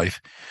of their life,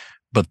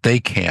 but they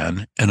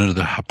can. And under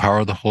the power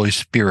of the Holy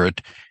Spirit,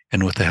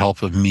 and with the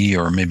help of me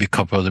or maybe a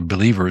couple other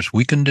believers,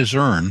 we can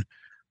discern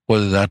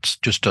whether that's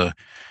just a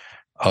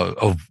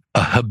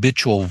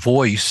habitual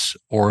voice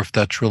or if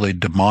that's really a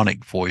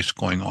demonic voice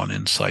going on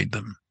inside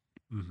them.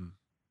 Mm-hmm.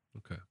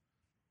 Okay.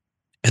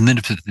 And then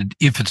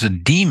if it's a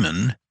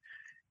demon,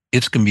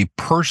 it's going to be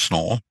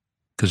personal,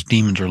 because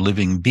demons are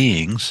living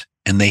beings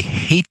and they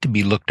hate to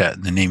be looked at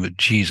in the name of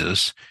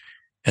Jesus,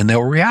 and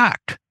they'll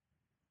react.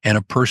 And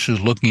a person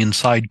who's looking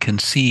inside can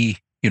see,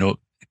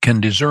 can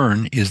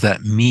discern, is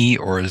that me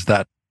or is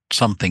that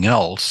something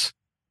else?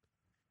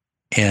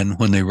 And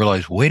when they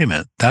realize, wait a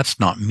minute,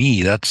 that's not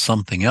me, that's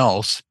something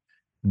else,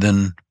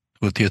 then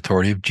with the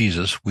authority of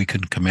Jesus, we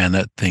can command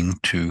that thing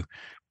to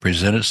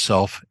present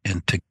itself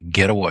and to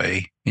get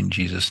away in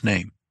Jesus'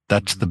 name.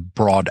 That's the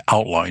broad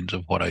outlines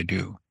of what I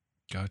do.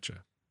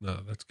 Gotcha.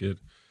 No, that's good.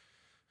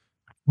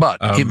 But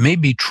it may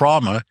be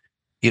trauma.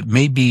 It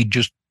may be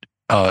just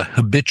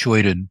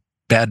habituated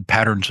bad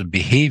patterns of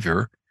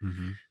behavior.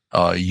 Mm-hmm.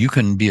 You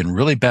can be in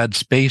really bad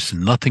space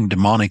and nothing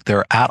demonic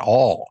there at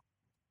all.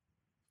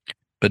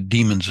 But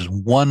demons is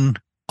one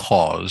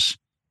cause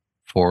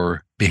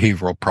for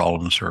behavioral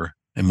problems or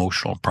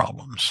emotional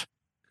problems.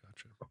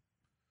 Gotcha.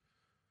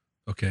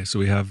 Okay, so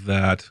we have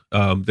that.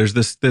 There's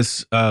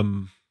this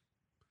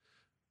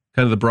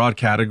kind of the broad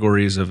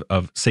categories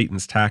of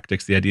Satan's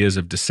tactics, the ideas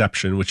of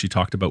deception, which you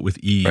talked about with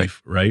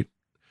Eve, right?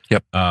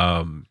 Yep.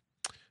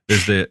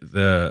 There's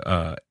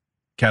the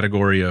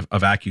category of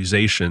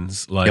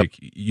accusations, like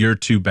you're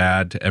too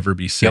bad to ever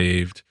be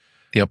saved.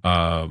 Yep.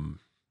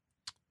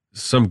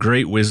 Some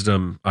great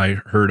wisdom I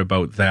heard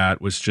about that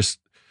was just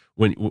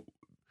when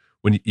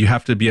you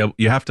have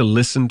to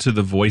listen to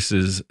the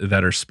voices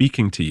that are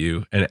speaking to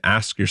you and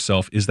ask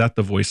yourself, is that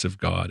the voice of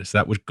God? Is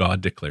that what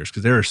God declares?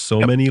 Because there are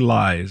so many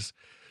lies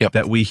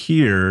that we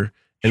hear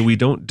and we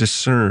don't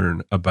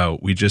discern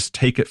about. We just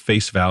take at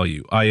face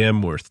value. I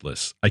am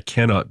worthless. I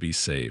cannot be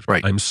saved.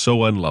 Right. I'm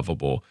so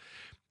unlovable.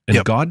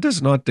 And God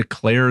does not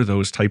declare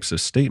those types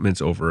of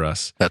statements over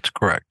us. That's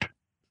correct.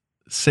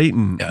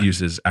 Satan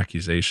uses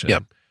accusation.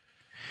 Yep.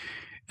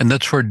 And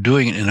that's for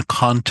doing it in a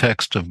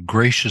context of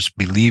gracious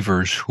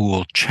believers who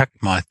will check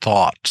my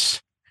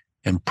thoughts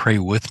and pray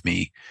with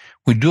me.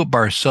 We do it by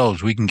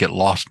ourselves, we can get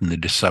lost in the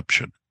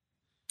deception.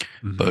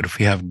 Mm-hmm. But if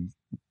we have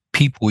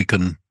people we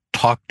can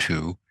talk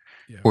to,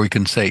 or we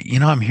can say,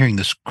 I'm hearing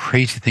this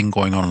crazy thing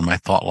going on in my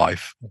thought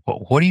life.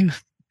 What do you,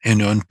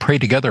 and pray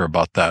together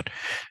about that.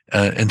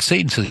 And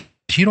Satan says,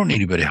 you don't need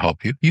anybody to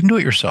help you. You can do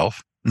it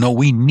yourself. No,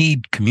 we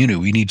need community.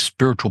 We need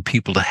spiritual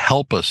people to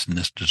help us in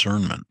this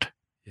discernment.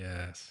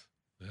 Yes.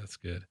 That's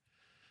good.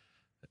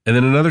 And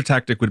then another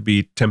tactic would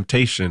be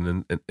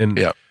temptation,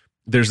 and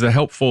there's the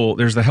helpful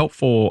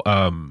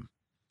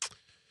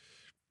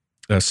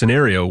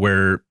scenario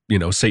where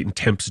Satan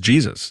tempts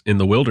Jesus in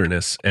the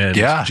wilderness,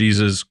 and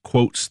Jesus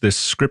quotes this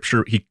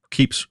scripture. He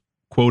keeps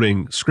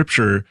quoting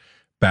scripture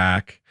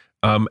back.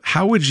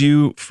 How would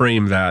you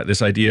frame that?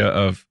 This idea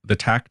of the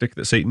tactic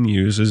that Satan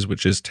uses,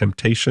 which is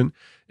temptation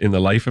in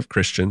the life of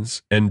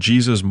Christians, and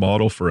Jesus'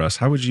 model for us.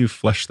 How would you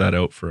flesh that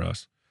out for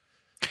us?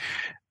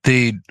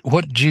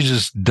 what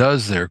Jesus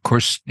does there, of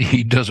course,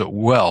 he does it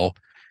well,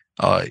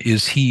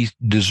 is he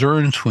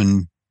discerns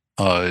when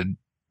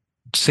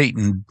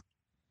Satan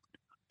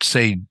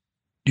say,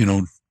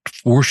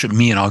 worship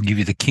me and I'll give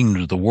you the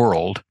kingdom of the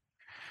world.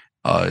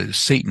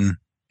 Satan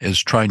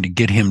is trying to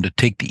get him to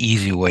take the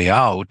easy way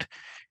out,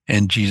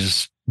 and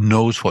Jesus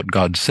knows what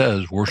God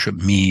says, worship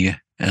me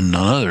and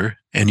none other,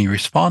 and he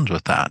responds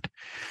with that.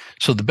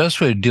 So the best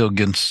way to deal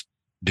against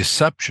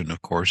deception,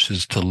 of course,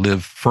 is to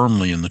live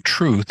firmly in the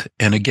truth,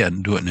 and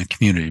again, do it in a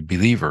community of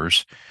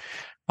believers.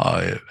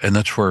 And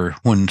that's where,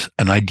 when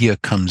an idea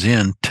comes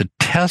in, to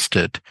test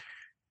it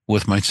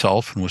with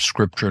myself and with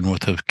Scripture and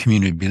with a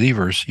community of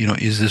believers,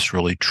 is this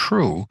really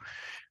true?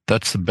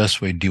 That's the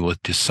best way to deal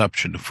with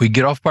deception. If we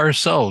get off by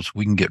ourselves,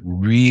 we can get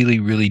really,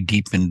 really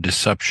deep in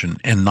deception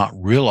and not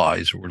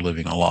realize we're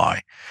living a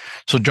lie.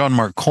 So John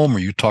Mark Comer,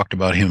 you talked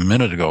about him a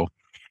minute ago.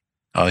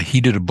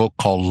 He did a book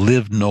called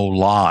Live No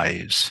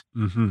Lies.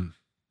 Mm-hmm.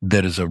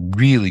 That is a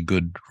really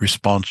good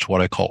response to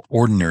what I call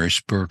ordinary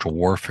spiritual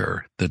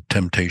warfare, the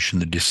temptation,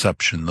 the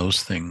deception,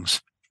 those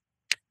things,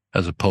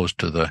 as opposed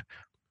to the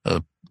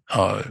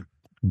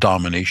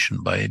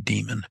domination by a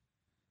demon.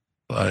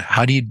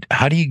 How do you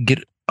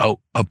get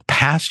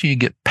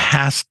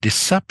past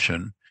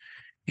deception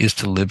is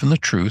to live in the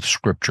truth,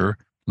 Scripture,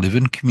 live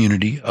in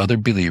community, other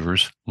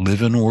believers,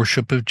 live in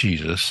worship of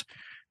Jesus.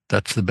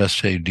 That's the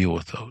best way to deal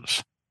with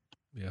those.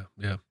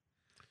 Yeah.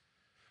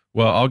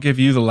 Well, I'll give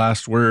you the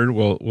last word.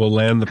 We'll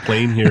land the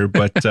plane here,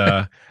 but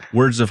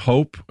words of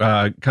hope,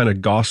 kind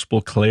of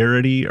gospel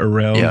clarity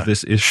around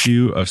this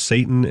issue of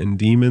Satan and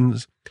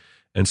demons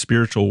and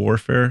spiritual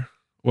warfare.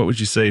 What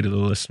would you say to the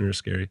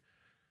listeners, Gerry?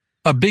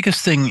 A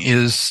biggest thing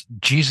is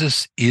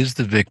Jesus is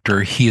the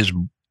victor.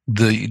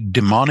 The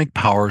demonic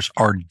powers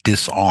are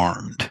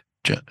disarmed.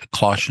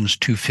 Colossians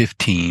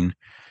 2:15,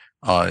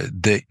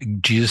 that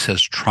Jesus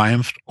has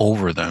triumphed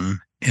over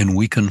them. And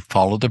we can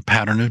follow the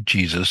pattern of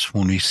Jesus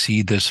when we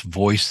see this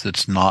voice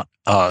that's not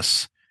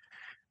us,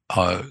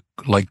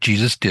 like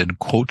Jesus did,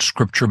 quote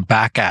Scripture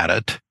back at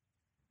it,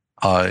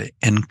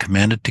 and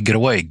command it to get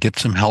away. Get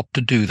some help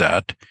to do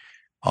that.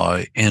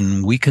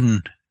 And we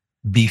can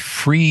be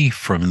free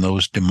from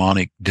those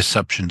demonic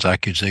deceptions,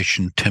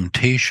 accusation,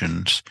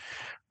 temptations,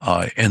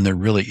 and there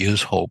really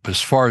is hope.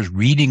 As far as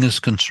reading is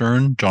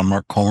concerned, John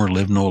Mark Comer,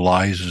 Live No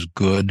Lies is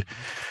good.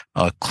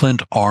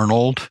 Clint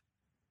Arnold,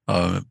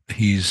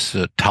 he's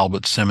at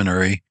Talbot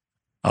Seminary,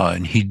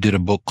 and he did a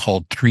book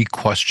called 3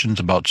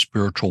 Questions About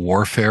Spiritual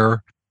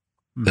Warfare.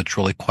 That's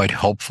really quite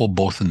helpful,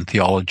 both in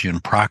theology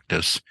and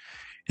practice.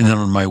 And then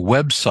on my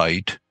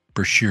website,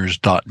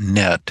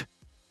 Breshears.net,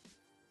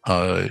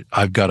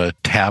 I've got a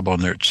tab on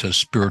there that says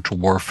Spiritual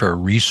Warfare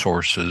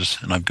Resources,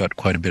 and I've got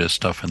quite a bit of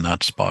stuff in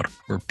that spot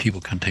where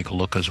people can take a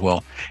look as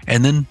well.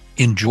 And then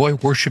enjoy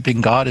worshiping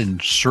God and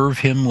serve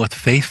Him with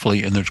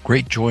faithfully, and there's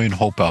great joy and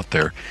hope out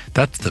there.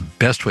 That's the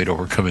best way to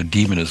overcome a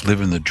demon, is live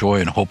in the joy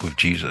and hope of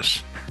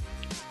Jesus.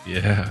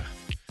 Yeah,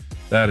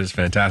 that is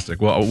fantastic.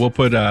 Well, we'll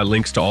put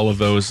links to all of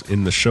those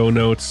in the show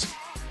notes.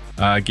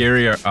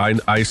 Gerry,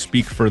 I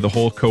speak for the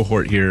whole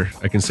cohort here.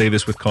 I can say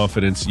this with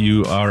confidence.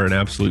 You are an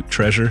absolute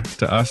treasure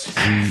to us.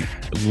 We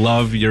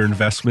love your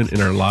investment in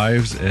our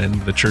lives and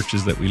the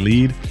churches that we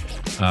lead.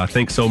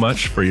 Thanks so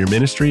much for your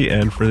ministry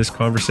and for this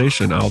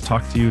conversation. I'll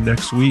talk to you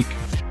next week.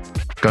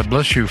 God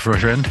bless you,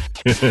 friend.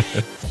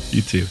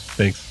 You too.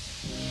 Thanks.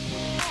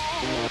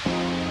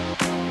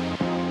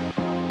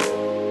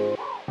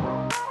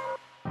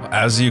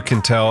 As you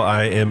can tell,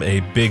 I am a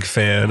big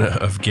fan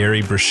of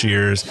Gerry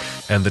Breshears,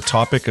 and the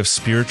topic of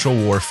spiritual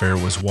warfare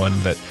was one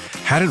that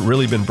hadn't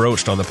really been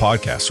broached on the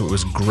podcast, so it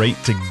was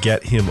great to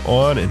get him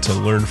on and to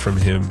learn from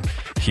him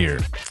here.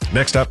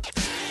 Next up,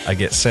 I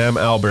get Sam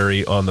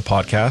Albury on the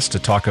podcast to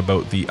talk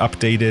about the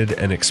updated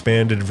and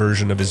expanded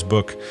version of his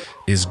book,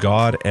 Is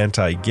God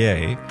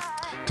Anti-Gay?,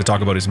 to talk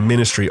about his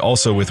ministry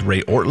also with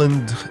Ray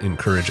Ortland,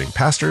 encouraging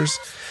pastors,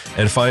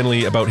 and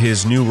finally about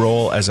his new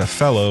role as a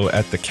fellow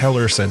at the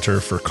Keller Center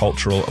for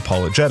Cultural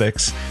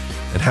Apologetics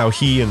and how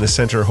he and the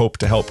center hope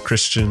to help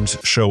Christians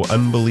show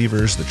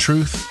unbelievers the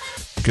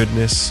truth,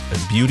 goodness,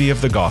 and beauty of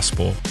the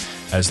gospel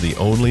as the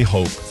only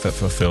hope that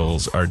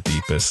fulfills our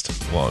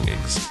deepest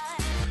longings.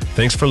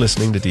 Thanks for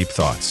listening to Deep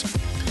Thoughts.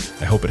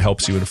 I hope it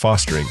helps you in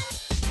fostering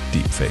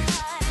deep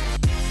faith.